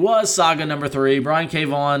community, was Saga number 3. Brian K.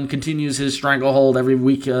 Vaughan continues his stranglehold every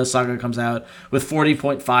week. Saga comes out with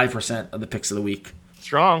 40.5% of the picks of the week.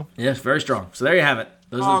 Strong. Yes, very strong. So there you have it.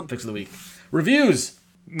 Those are the picks of the week. Reviews.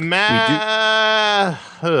 This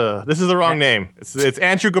is the wrong name. It's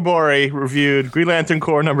Andrew Gabori reviewed Green Lantern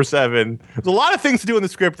Corps number 7. There's a lot of things to do in the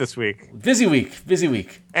script this week. Busy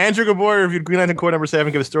week. Andrew Gabori reviewed Green Lantern Corps number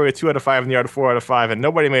 7, gave a story a 2 out of 5 and the art a 4 out of 5, and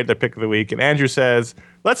nobody made their pick of the week. And Andrew says,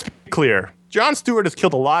 let's be clear. Jon Stewart has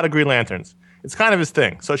killed a lot of Green Lanterns. It's kind of his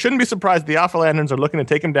thing. So it shouldn't be surprised the Alpha Lanterns are looking to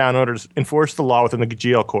take him down in order to enforce the law within the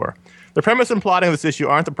GL Corps. The premise and plotting of this issue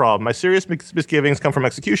aren't the problem. My serious misgivings come from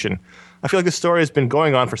execution. I feel like this story has been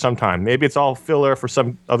going on for some time. Maybe it's all filler for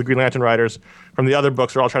some of the Green Lantern writers from the other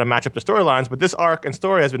books are all trying to match up the storylines, but this arc and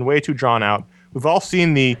story has been way too drawn out. We've all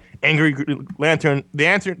seen the angry Lantern,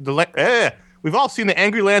 we've all seen the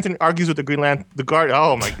angry Lantern argues with the Green Lantern, the guard.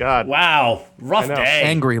 Oh my God! Wow, rough day.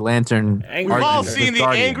 Angry Lantern. Angry We've all argues seen with the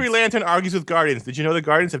Guardians. angry Lantern argues with Guardians. Did you know the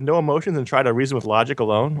Guardians have no emotions and try to reason with logic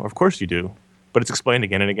alone? Of course you do, but it's explained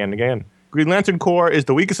again and again and again. Green Lantern Corps is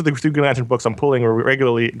the weakest of the 2 Green Lantern books I'm pulling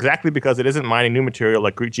regularly exactly because it isn't mining new material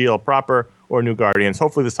like GL proper or New Guardians.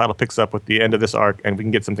 Hopefully this title picks up with the end of this arc and we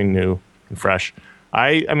can get something new and fresh.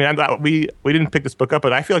 I'm glad we didn't pick this book up,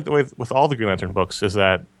 but I feel like the way with all the Green Lantern books is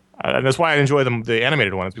that, and that's why I enjoy the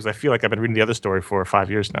animated ones, because I feel like I've been reading the other story for 5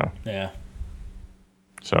 years now. Yeah,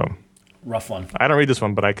 So rough one. I don't read this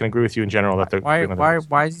one, but I can agree with you in general that the Green Lantern books-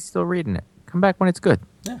 Why is he still reading it? Come back when it's good.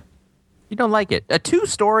 Yeah. You don't like it. A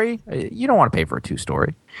 2-story, you don't want to pay for a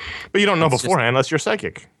 2-story. But you don't know It's beforehand unless you're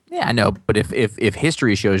psychic. Yeah, I know. But if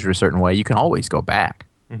history shows you a certain way, you can always go back.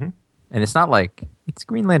 Mm-hmm. And it's not like it's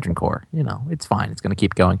Green Lantern Corps. It's fine. It's going to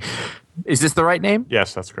keep going. Is this the right name?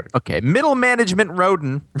 Yes, that's correct. Okay. Middle Management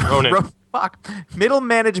Ronan. Ronan. Middle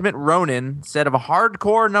Management Ronan said of a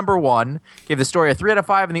hardcore number 1, gave the story a 3 out of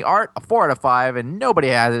 5 and the art a 4 out of 5, and nobody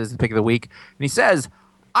has it as the pick of the week. And he says,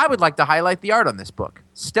 I would like to highlight the art on this book.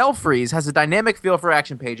 Stealth Freeze has a dynamic feel for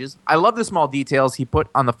action pages. I love the small details he put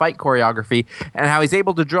on the fight choreography and how he's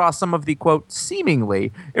able to draw some of the, quote,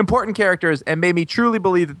 seemingly important characters and made me truly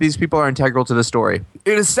believe that these people are integral to the story.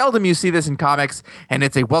 It is seldom you see this in comics, and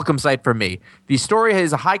it's a welcome sight for me. The story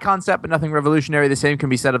is a high concept, but nothing revolutionary. The same can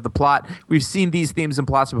be said of the plot. We've seen these themes and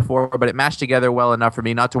plots before, but it mashed together well enough for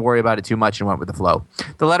me not to worry about it too much and went with the flow.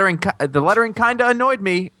 The lettering kind of annoyed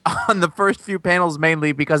me on the first few panels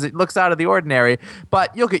mainly because it looks out of the ordinary, but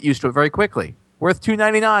you'll get used to it very quickly. Worth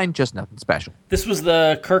 $2.99, just nothing special. This was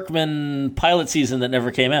the Kirkman pilot season that never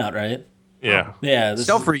came out, right? Yeah. Yeah.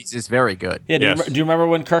 Stealth Freeze is very good. Yeah. Yes. Do you remember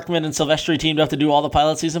when Kirkman and Silvestri teamed up to do all the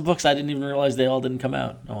pilot season books? I didn't even realize they all didn't come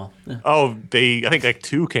out. Oh well. Yeah. Oh, I think like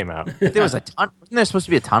 2 came out. There was a ton. Wasn't there supposed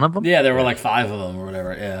to be a ton of them? Yeah, there were like 5 of them or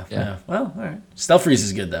whatever. Yeah. Well, all right. Stealth Freeze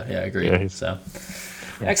is good though. Yeah, I agree. Yeah, So.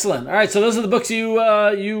 Excellent. All right, so those are the books you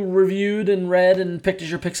reviewed and read and picked as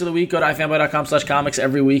your picks of the week. Go to ifanboy.com/comics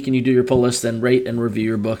every week and you do your pull list and rate and review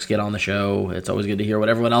your books. Get on the show. It's always good to hear what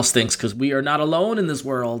everyone else thinks because we are not alone in this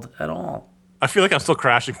world at all. I feel like I'm still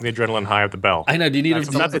crashing from the adrenaline high of the bell. I know. Do you need It's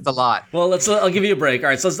a lot. Well, I'll give you a break. All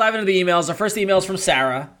right, so let's dive into the emails. Our first email is from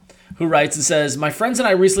Sarah, who writes and says, "My friends and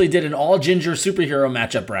I recently did an all-ginger superhero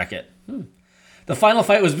matchup bracket. The final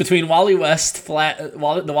fight was between Wally West, the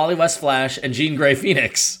Wally West Flash, and Jean Grey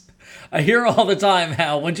Phoenix. I hear all the time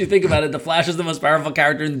how, once you think about it, the Flash is the most powerful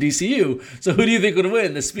character in the DCU. So who do you think would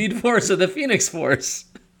win, the Speed Force or the Phoenix Force?"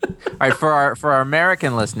 All right, for our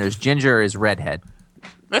American listeners, ginger is redhead.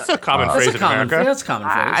 That's a common phrase in America. That's a common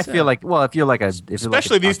phrase. I feel like, well, if you're like a...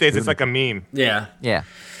 Especially these days, it's like a meme. Yeah. Yeah.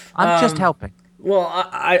 I'm just helping. Well,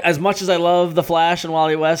 I as much as I love the Flash and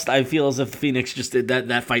Wally West, I feel as if Phoenix just did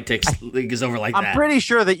that fight is over like that. I'm pretty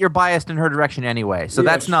sure that you're biased in her direction anyway, so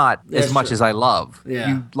that's not as much as I love. Yeah.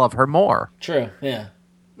 You love her more. True. Yeah.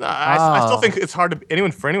 I still think it's hard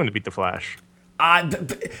for anyone to beat the Flash.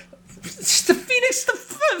 It's the Phoenix. The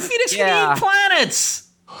Phoenix Yeah. can eat planets.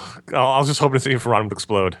 Oh, I was just hoping to see Ferrano would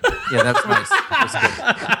explode. Yeah, that's nice.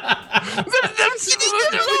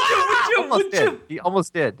 He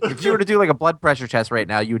almost did. If you were to do like a blood pressure test right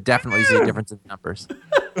now, you would definitely see a difference in numbers.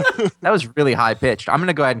 That was really high pitched. I'm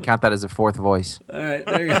gonna go ahead and count that as a fourth voice. All right,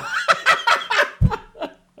 there you go.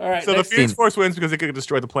 All right, So the next Phoenix Force wins because it could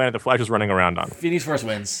destroy the planet the Flash is running around on. Phoenix Force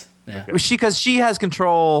wins. Yeah. Because she has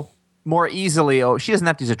control more easily. Oh, she doesn't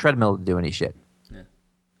have to use a treadmill to do any shit. Yeah.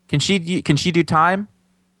 Can she do time?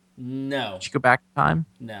 No. She go back in time?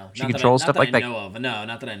 No. She controls stuff like that? Know of. No,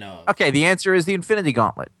 not that I know of. Okay, the answer is the Infinity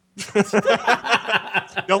Gauntlet.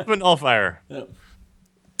 The Ultimate Nullfire. Yep.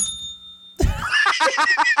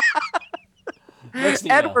 Next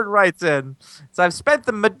email. Edward writes in, so I've spent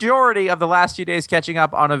the majority of the last few days catching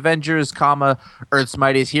up on Avengers, Earth's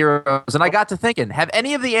Mightiest Heroes, and I got to thinking, have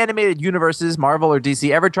any of the animated universes, Marvel or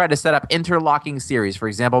DC, ever tried to set up interlocking series? For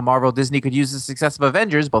example, Marvel Disney could use the success of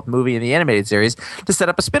Avengers, both movie and the animated series, to set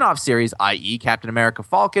up a spin-off series, i.e. Captain America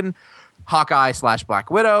Falcon,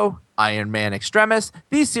 Hawkeye/Black Widow, Iron Man Extremis.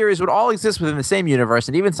 These series would all exist within the same universe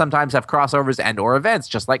and even sometimes have crossovers and or events,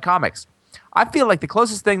 just like comics. I feel like the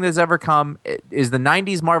closest thing that's ever come is the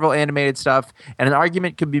 90s Marvel animated stuff, and an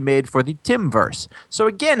argument could be made for the Timverse. So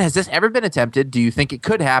again, has this ever been attempted? Do you think it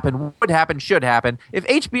could happen, would happen, should happen? If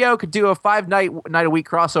HBO could do a 5-night-a-week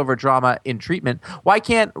crossover drama in treatment, why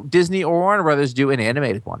can't Disney or Warner Brothers do an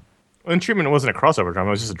animated one? In treatment, it wasn't a crossover drama.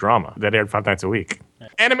 It was just a drama that aired 5 nights a week. Yeah.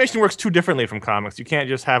 Animation works too differently from comics. You can't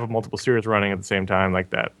just have multiple series running at the same time like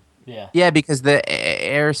that. Yeah, because the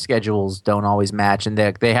air schedules don't always match, and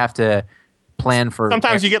they have to plan for.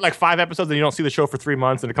 Sometimes you get like 5 episodes and you don't see the show for 3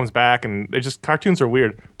 months and it comes back, and cartoons are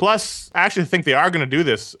weird. Plus, I actually think they are going to do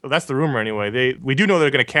this. That's the rumor anyway. We do know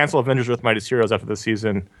they're going to cancel Avengers: Earth's Mightiest Heroes after this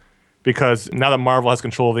season, because now that Marvel has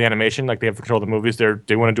control of the animation, like they have control of the movies,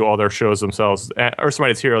 they want to do all their shows themselves. Earth's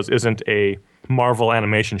Mightiest Heroes isn't a Marvel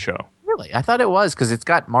animation show. Really, I thought it was because it's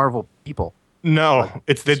got Marvel people. No,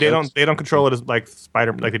 they don't control it as like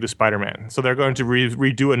they do Spider-Man. So they're going to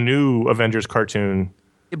redo a new Avengers cartoon.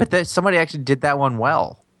 Yeah, but somebody actually did that one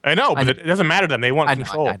well. I know, but it doesn't matter to them. They want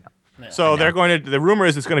control. I know. So they're going to. The rumor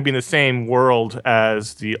is it's going to be in the same world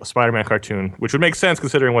as the Spider-Man cartoon, which would make sense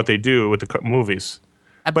considering what they do with the movies.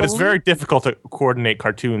 But it's very difficult to coordinate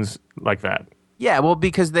cartoons like that. Yeah, well,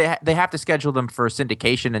 because they have to schedule them for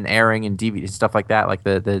syndication and airing and DVD stuff like that. Like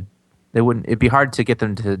they wouldn't. It'd be hard to get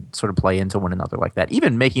them to sort of play into one another like that.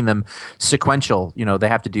 Even making them sequential, they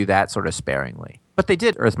have to do that sort of sparingly. But they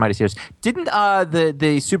did Earth's Mightiest Heroes. Didn't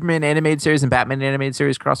the Superman animated series and Batman animated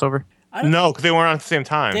series cross over? No, because they weren't on at the same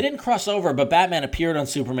time. They didn't cross over, but Batman appeared on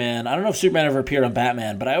Superman. I don't know if Superman ever appeared on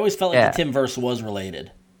Batman, but I always felt like the Timverse was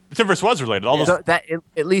related. The Timverse was related. All those, so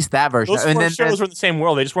at least that version. Those four shows were in the same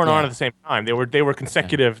world. They just weren't on at the same time. They were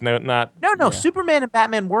consecutive, not. No. Superman and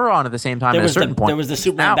Batman were on at the same time at a certain point. There was the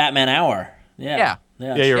Superman Batman hour. Yeah,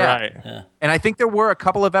 you're right. Yeah. And I think there were a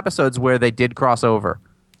couple of episodes where they did cross over.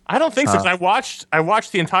 I don't think so. Because I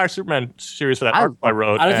watched the entire Superman series for that article I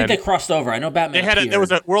wrote. I don't think they crossed over. I know Batman. There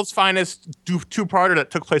was a World's Finest two-parter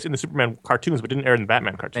that took place in the Superman cartoons, but didn't air in the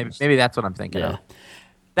Batman cartoons. Maybe that's what I'm thinking of.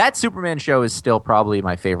 That Superman show is still probably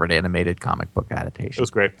my favorite animated comic book adaptation. It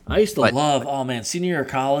was great. I used to love, senior year of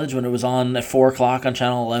college when it was on at 4 o'clock on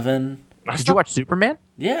Channel 11. Did you watch Superman?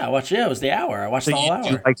 Yeah, it was the hour. I watched the whole hour.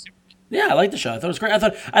 You like Superman? Yeah, I liked the show. I thought it was great.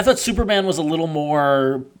 I thought Superman was a little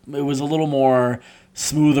more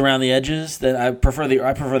smooth around the edges. That I prefer the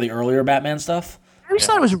earlier Batman stuff. I always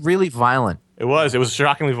thought it was really violent. It was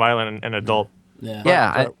shockingly violent and adult.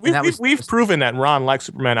 Yeah. We've proven that Ron likes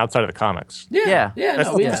Superman outside of the comics. Yeah.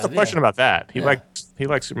 That's the question about that. He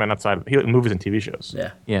likes Superman outside of movies and TV shows.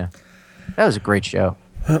 Yeah. That was a great show.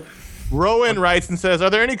 Rowan writes and says, are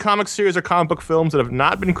there any comic series or comic book films that have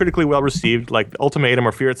not been critically well received, like Ultimatum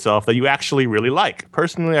or Fear Itself, that you actually really like?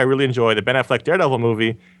 Personally, I really enjoy the Ben Affleck Daredevil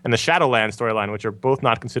movie and the Shadowland storyline, which are both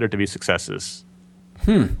not considered to be successes.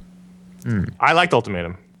 I liked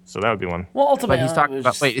Ultimatum, so that would be one. Well, Ultimatum. But he's talking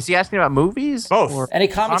about. Wait, is he asking about movies? Both. Any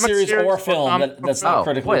comic series or film that's not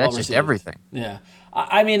critically well received. That's just everything. Yeah.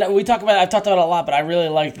 I mean, I've talked about it a lot, but I really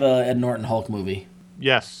like the Ed Norton Hulk movie.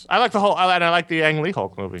 Yes, I like the whole. I like the Ang Lee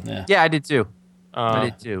Hulk movie. Yeah, I did too.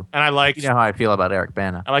 And I like. You know how I feel about Eric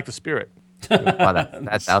Bana. I like The Spirit. Wow,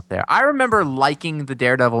 that's out there. I remember liking the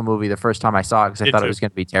Daredevil movie the first time I saw it because I thought it was going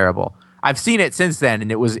to be terrible. I've seen it since then,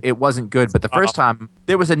 and it wasn't good. But the first time,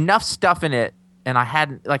 there was enough stuff in it, and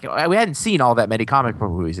we hadn't seen all that many comic book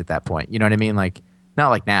movies at that point. You know what I mean? Like not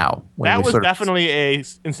like now. That was definitely a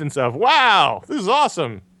instance of wow, this is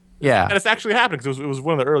awesome. Yeah, and it's actually happened because it was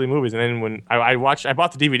one of the early movies. And then when I bought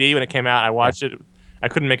the DVD when it came out. I watched it. I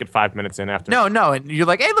couldn't make it 5 minutes in after. No, and you're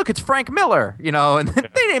like, hey, look, it's Frank Miller, and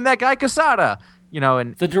they named that guy Quesada,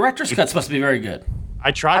 and the director's cut's supposed to be very good.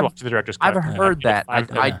 I tried watching the director's cut. I've heard that.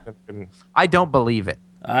 I don't believe it.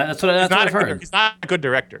 That's what I've heard. He's not a good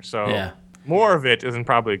director, so more of it isn't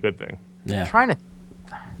probably a good thing. Yeah. I'm trying to.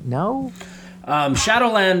 No.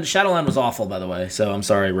 Shadowland was awful, by the way. So I'm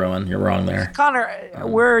sorry, Rowan, you're wrong there. Connor,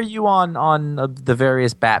 where are you on the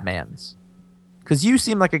various Batmans? Because you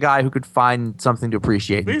seem like a guy who could find something to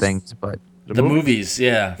appreciate in things, but The movies,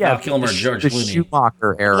 yeah. Val Kilmer, George the Clooney.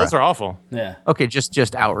 Schumacher era. Those are awful. Yeah. Okay,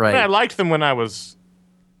 just outright. I liked them when I was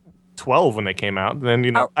 12 when they came out.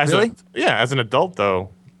 Then as an adult though,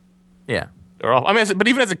 Yeah. they're awful. I mean, but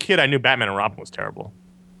even as a kid, I knew Batman and Robin was terrible.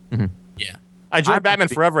 Mm-hmm. Yeah. I enjoyed Batman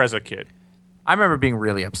Forever as a kid. I remember being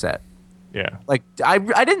really upset. Yeah, Like I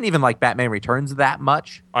didn't even like Batman Returns that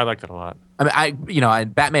much. I liked it a lot. I mean,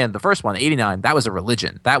 Batman the first one, '89, that was a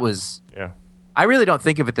religion. That was. Yeah. I really don't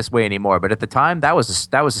think of it this way anymore, but at the time, that was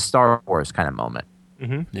a Star Wars kind of moment.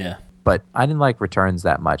 Mm-hmm. Yeah. But I didn't like Returns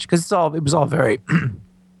that much because it was all very.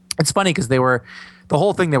 It's funny because the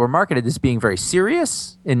whole thing they were marketed as being very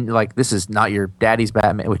serious and like this is not your daddy's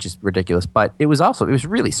Batman, which is ridiculous. But it was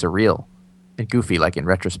really surreal and goofy, like in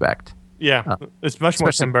retrospect. Yeah, it's much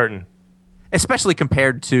more Tim Burton, especially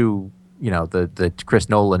compared to the Chris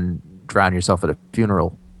Nolan Drown Yourself at a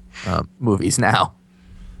Funeral movies now.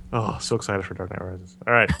 Oh, so excited for Dark Knight Rises.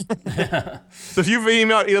 All right. So if you've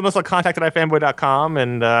emailed us at contact@ifanboy.com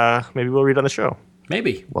and maybe we'll read it on the show.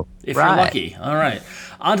 Maybe. Well, if you're lucky. All right.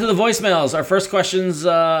 On to the voicemails. Our first question's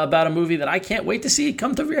about a movie that I can't wait to see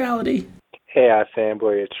come to reality. Hey,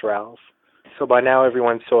 iFanboy, it's Ralph. So by now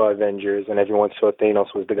everyone saw Avengers and everyone saw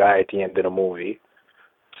Thanos was the guy at the end of the movie.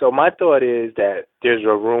 So my thought is that there's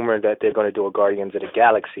a rumor that they're going to do a Guardians of the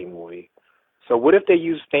Galaxy movie. So what if they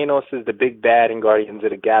use Thanos as the big bad in Guardians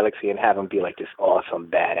of the Galaxy and have him be like this awesome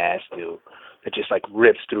badass dude that just like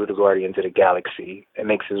rips through the Guardians of the Galaxy and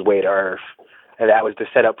makes his way to Earth? And that was the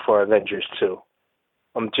setup for Avengers 2.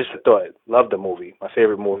 Just a thought. Love the movie. My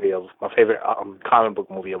favorite comic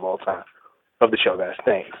book movie of all time. Love the show, guys.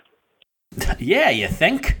 Thanks. Yeah, you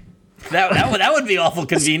think? That would be awful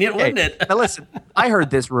convenient, wouldn't it? Now listen, I heard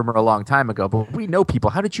this rumor a long time ago, but we know people.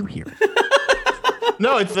 How did you hear it?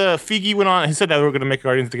 No, it's Feige went on. He said that we were going to make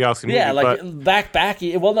Guardians of the Galaxy movie. Yeah, back.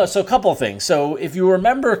 Well, no. So a couple of things. So if you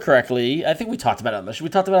remember correctly, I think we talked about it on the show. We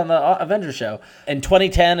talked about it on the Avengers show in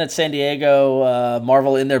 2010 at San Diego.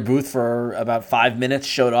 Marvel in their booth for about 5 minutes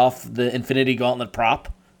showed off the Infinity Gauntlet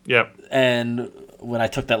prop. Yep. And when I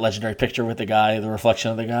took that legendary picture with the guy, the reflection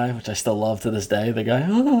of the guy, which I still love to this day, the guy,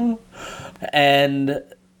 and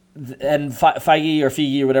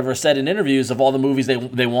Feige or whatever said in interviews of all the movies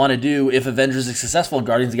they want to do if Avengers is successful,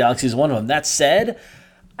 Guardians of the Galaxy is one of them. That said,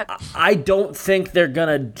 I don't think they're going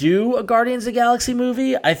to do a Guardians of the Galaxy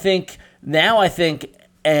movie. I think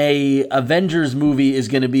a Avengers movie is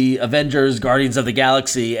going to be Avengers Guardians of the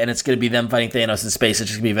Galaxy, and it's going to be them fighting Thanos in space. It's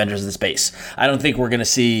just going to be Avengers in space. I don't think we're going to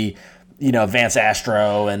see Vance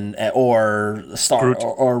Astro or Star Groot.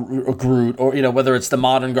 Or Groot, or whether it's the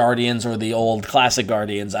modern Guardians or the old classic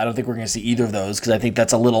Guardians. I don't think we're going to see either of those because I think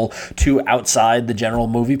that's a little too outside the general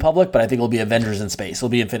movie public. But I think it'll be Avengers in space. It'll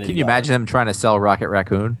be Infinity. Can you imagine them trying to sell Rocket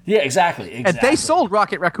Raccoon? Yeah, exactly. And they sold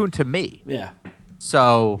Rocket Raccoon to me. Yeah.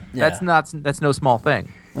 So that's no small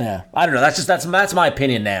thing. Yeah, I don't know. That's my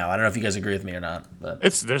opinion now. I don't know if you guys agree with me or not. But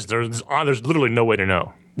there's literally no way to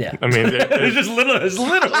know. Yeah, I mean, it's just literally.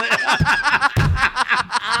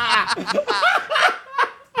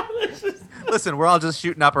 Listen, we're all just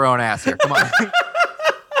shooting up our own ass here. Come on.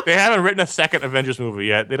 They haven't written a second Avengers movie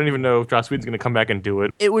yet. They don't even know if Joss Whedon's going to come back and do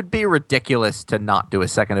it. It would be ridiculous to not do a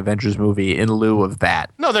second Avengers movie in lieu of that.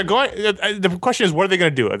 No, they're going. The question is, what are they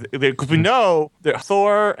going to do? Because we know that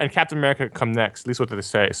Thor and Captain America come next. At least what they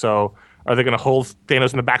say. So, are they going to hold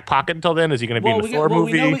Thanos in the back pocket until then? Is he going to be in the Thor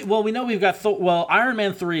movie? We know we've got Thor. Well, Iron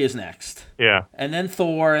Man 3 is next. Yeah, and then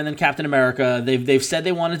Thor, and then Captain America. They've said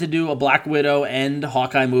they wanted to do a Black Widow and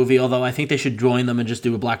Hawkeye movie. Although I think they should join them and just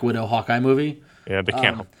do a Black Widow Hawkeye movie. Yeah, they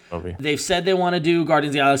can't hold the movie. They've said they want to do Guardians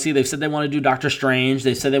of the Galaxy. They've said they want to do Doctor Strange.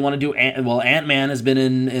 They've said they want to do Ant-Man has been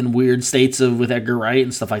in weird states with Edgar Wright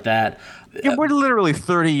and stuff like that. Yeah, we're literally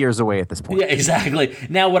 30 years away at this point. Yeah, exactly.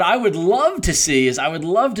 Now, what I would love to see is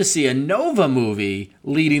a Nova movie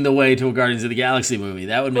leading the way to a Guardians of the Galaxy movie.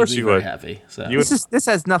 That would make me very happy. So this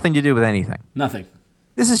has nothing to do with anything. Nothing.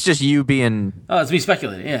 This is just you being. Oh, it's me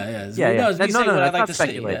speculating. Yeah. It's me saying what I'd like to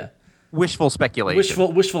see. Yeah. Wishful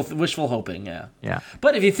speculation. Wishful hoping. Yeah. Yeah.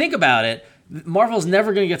 But if you think about it, Marvel's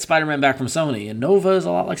never going to get Spider-Man back from Sony, and Nova is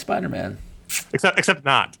a lot like Spider-Man. Except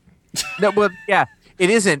not. No, but yeah. It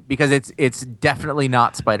isn't because it's definitely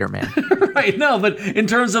not Spider-Man. Right, no, but in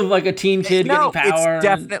terms of like a teen kid getting power. It's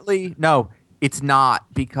definitely it's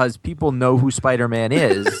not because people know who Spider-Man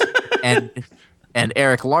is and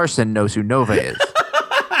Eric Larson knows who Nova is.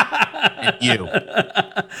 and you.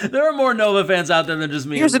 There are more Nova fans out there than just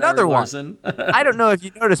me. Here's and another Eric one. Larson. I don't know if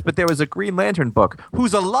you noticed, but there was a Green Lantern book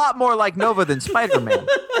who's a lot more like Nova than Spider-Man.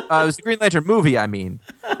 It was the Green Lantern movie, I mean.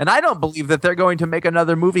 And I don't believe that they're going to make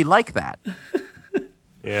another movie like that.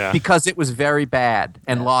 Yeah. Because it was very bad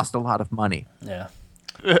and lost a lot of money. Yeah.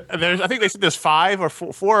 I think they said there's 4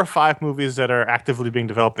 or 5 movies that are actively being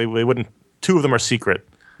developed. They wouldn't. 2 of them are secret.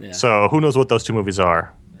 Yeah. So who knows what those 2 movies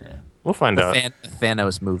are? Yeah. We'll find out. The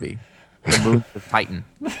Thanos movie. The Moon of Titan.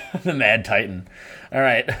 The Mad Titan. All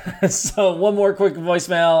right. So one more quick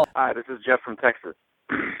voicemail. Hi, this is Jeff from Texas.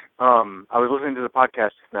 I was listening to the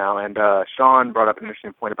podcast just now, and Sean brought up an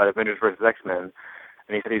interesting point about Avengers versus X-Men,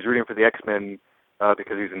 and he said he's rooting for the X-Men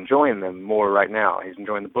because he's enjoying them more right now. He's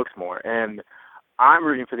enjoying the books more. And I'm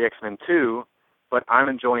rooting for the X-Men too, but I'm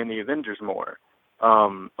enjoying the Avengers more.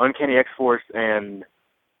 Uncanny X-Force and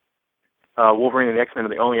Wolverine and the X-Men are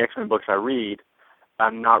the only X-Men books I read.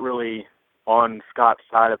 I'm not really on Scott's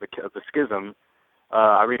side of the schism.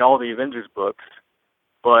 I read all the Avengers books,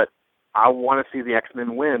 but I want to see the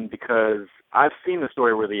X-Men win because I've seen the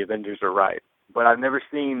story where the Avengers are right, but I've never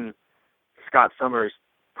seen Scott Summers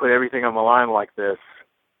put everything on the line like this,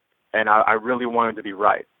 and I really want him to be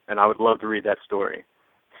right, and I would love to read that story.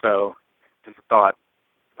 So, just a thought.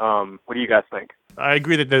 What do you guys think? I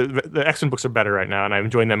agree that the X-Men books are better right now, and I'm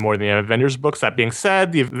enjoying them more than the Avengers books. That being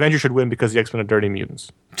said, the Avengers should win because the X-Men are dirty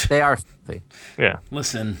mutants. They are filthy. Yeah.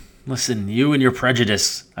 Listen, you and your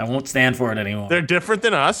prejudice. I won't stand for it anymore. They're different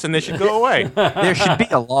than us, and they should go away. There should be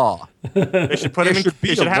a law. They should put them in.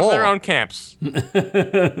 They should have their own camps.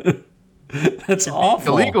 That's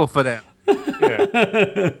awful. Illegal for them.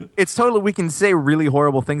 Yeah. It's totally, we can say really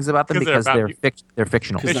horrible things about them because they're they're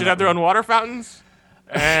fictional. They should have their own water fountains.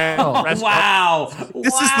 And Wow.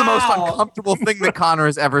 This is the most uncomfortable thing that Connor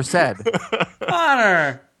has ever said.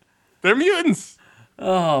 Connor. They're mutants.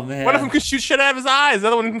 Oh, man. One of them can shoot shit out of his eyes. The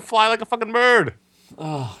other one can fly like a fucking bird.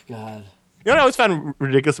 Oh, God. You know what I always found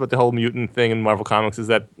ridiculous about the whole mutant thing in Marvel Comics is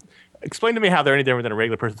that explain to me how they're any different than a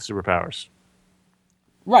regular person with superpowers.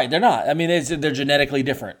 Right, they're not. I mean, they're genetically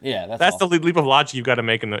different. Yeah, that's the leap of logic you've got to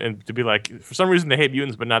make to be like, for some reason they hate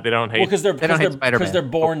mutants, but they don't hate. Well, because they're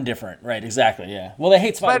born different. Right, exactly. Yeah. Well, they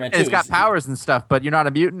hate Spider-Man too. He's got powers and stuff, but you're not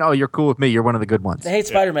a mutant. Oh, you're cool with me. You're one of the good ones. They hate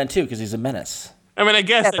Spider-Man too because he's a menace. I mean, I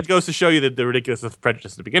guess that goes to show you the ridiculousness of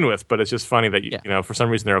prejudice to begin with. But it's just funny that you know, for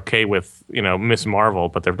some reason they're okay with Miss Marvel,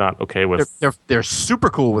 but they're not okay with. They're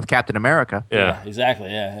super cool with Captain America. Yeah,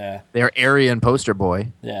 exactly. Yeah. They're Aryan poster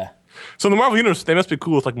boy. Yeah. So in the Marvel universe, they must be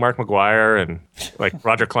cool with like Mark McGuire and like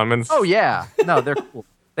Roger Clemens. Oh yeah, no, they're cool.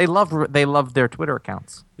 They love their Twitter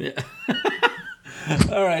accounts. Yeah.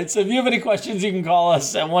 All right. So if you have any questions, you can call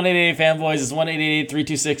us at 1-888-FANBOYS. It's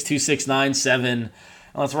 1-888-326-2697.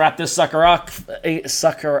 Let's wrap this sucker up.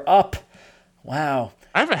 Wow.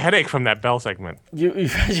 I have a headache from that Bell segment. You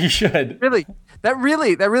should. Really, that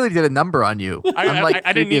really did a number on you.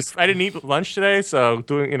 I didn't eat lunch today, so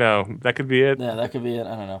that could be it. Yeah, that could be it.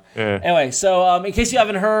 I don't know. Yeah. Anyway, so in case you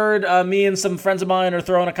haven't heard, me and some friends of mine are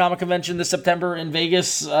throwing a comic convention this September in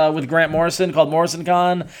Vegas with Grant Morrison called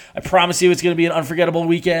MorrisonCon. I promise you it's going to be an unforgettable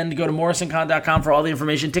weekend. Go to morrisoncon.com for all the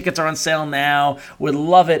information. Tickets are on sale now. Would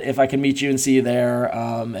love it if I can meet you and see you there.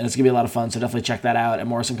 And it's going to be a lot of fun, so definitely check that out at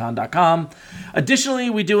morrisoncon.com. Additionally,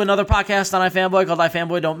 we do another podcast on iFanboy called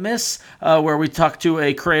iFanboy Don't Miss, where we talk to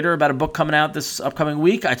a creator about a book coming out this upcoming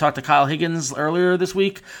week. I talked to Kyle Higgins earlier this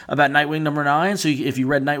week about Nightwing #9, so if you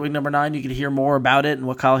read Nightwing #9, you could hear more about it and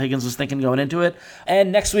what Kyle Higgins was thinking going into it.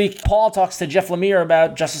 And next week, Paul talks to Jeff Lemire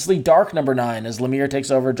about Justice League Dark #9 as Lemire takes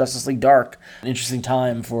over Justice League Dark. An interesting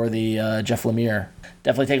time for the Jeff Lemire.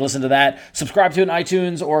 Definitely take a listen to that. Subscribe to it in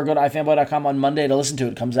iTunes or go to ifanboy.com on Monday to listen to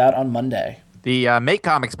it. It comes out on Monday. The Make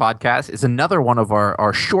Comics podcast is another one of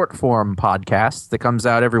our short form podcasts that comes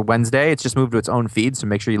out every Wednesday. It's just moved to its own feed, so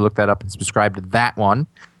make sure you look that up and subscribe to that one.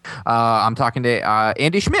 I'm talking to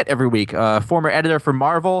Andy Schmidt every week, former editor for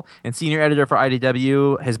Marvel and senior editor for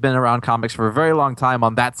IDW, has been around comics for a very long time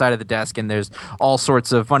on that side of the desk, and there's all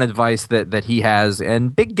sorts of fun advice that he has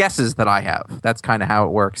and big guesses that I have. That's kind of how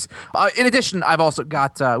it works. In addition, I've also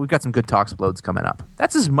got we've got some good Talksplodes coming up.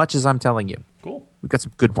 That's as much as I'm telling you. Cool. We've got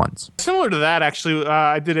some good ones. Similar to that, actually,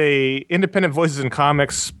 I did a Independent Voices in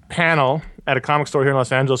Comics panel at a comic store here in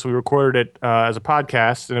Los Angeles. We recorded it as a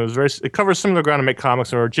podcast, and it covers similar ground to Make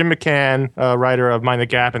Comics. Or Jim McCann, writer of Mind the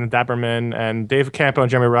Gap and the Dappermen, and Dave Campo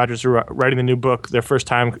and Jeremy Rogers, who are writing the new book, their first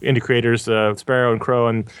time indie creators, Sparrow and Crow,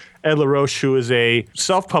 and Ed LaRoche, who is a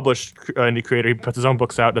self-published indie creator. He puts his own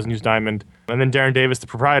books out, doesn't use Diamond. And then Darren Davis, the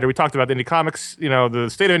proprietor. We talked about indie comics, the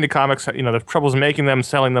state of indie comics, the troubles making them,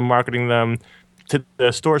 selling them, marketing them, to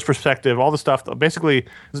the store's perspective, all the stuff. Basically,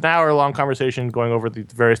 it's an hour-long conversation going over the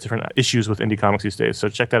various different issues with indie comics these days. So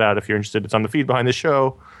check that out if you're interested. It's on the feed behind the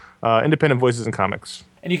show, Independent Voices in Comics.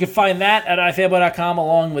 And you can find that at ifanboy.com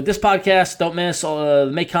along with this podcast. Don't miss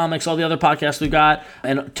Make Comics, all the other podcasts we've got,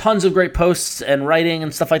 and tons of great posts and writing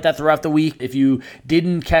and stuff like that throughout the week. If you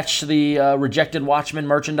didn't catch the Rejected Watchmen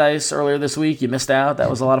merchandise earlier this week, you missed out.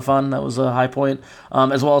 That was a lot of fun. That was a high point.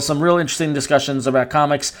 As well as some real interesting discussions about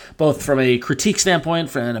comics, both from a critique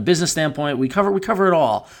standpoint and a business standpoint. We cover it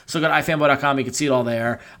all. So go to ifanboy.com. You can see it all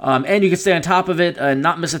there. And you can stay on top of it and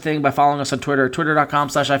not miss a thing by following us on Twitter,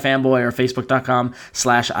 twitter.com/ifanboy or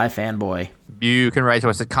facebook.com/ifanboy. You can write to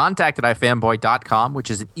us at contact@ifanboy.com,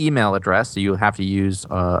 which is an email address, so you'll have to use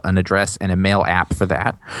an address and a mail app for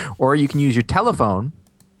that. Or you can use your telephone,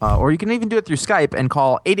 or you can even do it through Skype and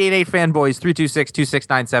call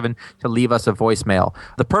 888-FANBOYS-326-2697 to leave us a voicemail.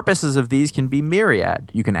 The purposes of these can be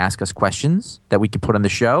myriad. You can ask us questions that we can put on the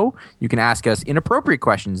show. You can ask us inappropriate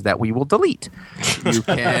questions that we will delete. You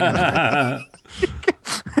can...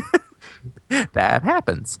 That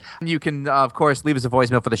happens. You can, of course, leave us a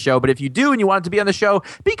voicemail for the show, but if you do and you want it to be on the show,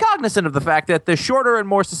 be cognizant of the fact that the shorter and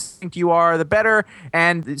more succinct you are, the better,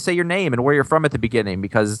 and say your name and where you're from at the beginning,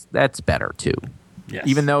 because that's better, too. Yes.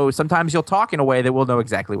 Even though sometimes you'll talk in a way that we'll know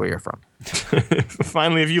exactly where you're from.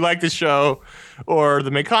 Finally, if you like this show, or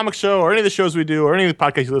the Make Comics show, or any of the shows we do, or any of the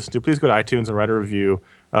podcasts you listen to, please go to iTunes and write a review.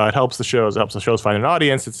 It helps the shows. It helps the shows find an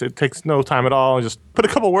audience. It takes no time at all. Just put a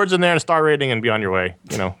couple words in there and a star rating and be on your way.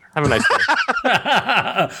 Have a nice day.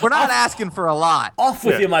 We're not asking for a lot. Off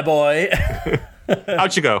with you, my boy.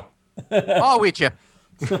 Out you go. All with you.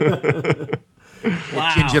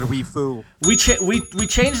 Wow. Ginger wee fool. We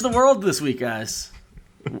changed the world this week, guys.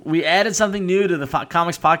 We added something new to the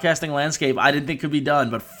comics podcasting landscape I didn't think could be done,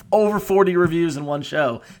 but over 40 reviews in one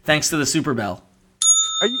show, thanks to the Super Bell.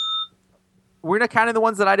 We're not counting the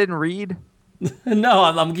ones that I didn't read? No,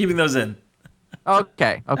 I'm keeping those in.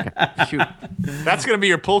 Okay. Shoot. That's going to be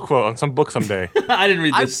your pull quote on some book someday. I didn't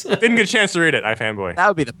read this. Didn't get a chance to read it, iFanboy. That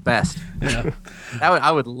would be the best. Yeah.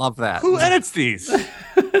 I would love that. Who edits these?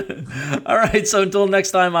 All right, so until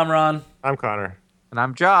next time, I'm Ron. I'm Connor. And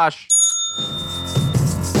I'm Josh.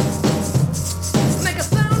 Make a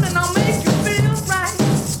sound and I'll make you feel right.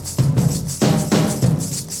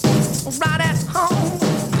 Right at home.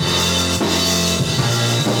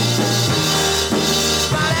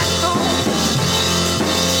 Right at home.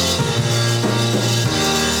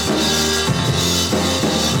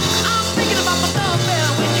 I'm thinking about my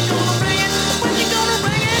doorbell. When you gonna ring it? When you gonna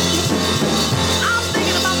ring it? I'm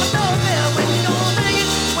thinking about my doorbell. When you gonna ring it?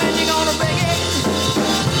 When you gonna ring it?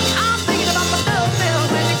 I'm thinking about my doorbell.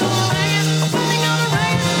 When you gonna ring it? When you gonna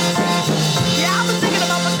ring it? Yeah, I've been thinking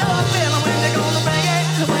about my doorbell. When you gonna ring it?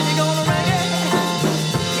 When you gonna ring it?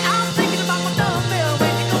 Yeah, I'm thinking about my doorbell.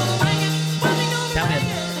 When you gonna ring it? When you gonna Count ring in.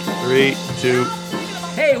 it? 3, 2.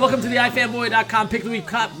 Hey, welcome to the ifanboy.com Pick the Week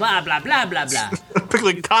blah, blah, blah, blah, blah.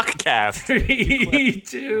 Pickling cockcast. 3,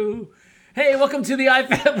 2. Hey, welcome to the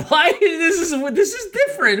iFan. Why? This is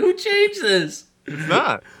different. Who changed this? It's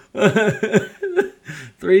not.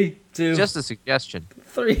 3, 2, Just a suggestion.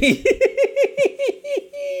 3.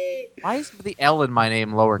 Why is the L in my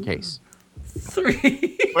name lowercase?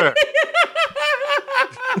 3. Where?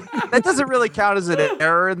 That doesn't really count as an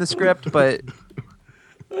error in the script, but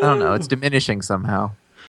I don't know. It's diminishing somehow.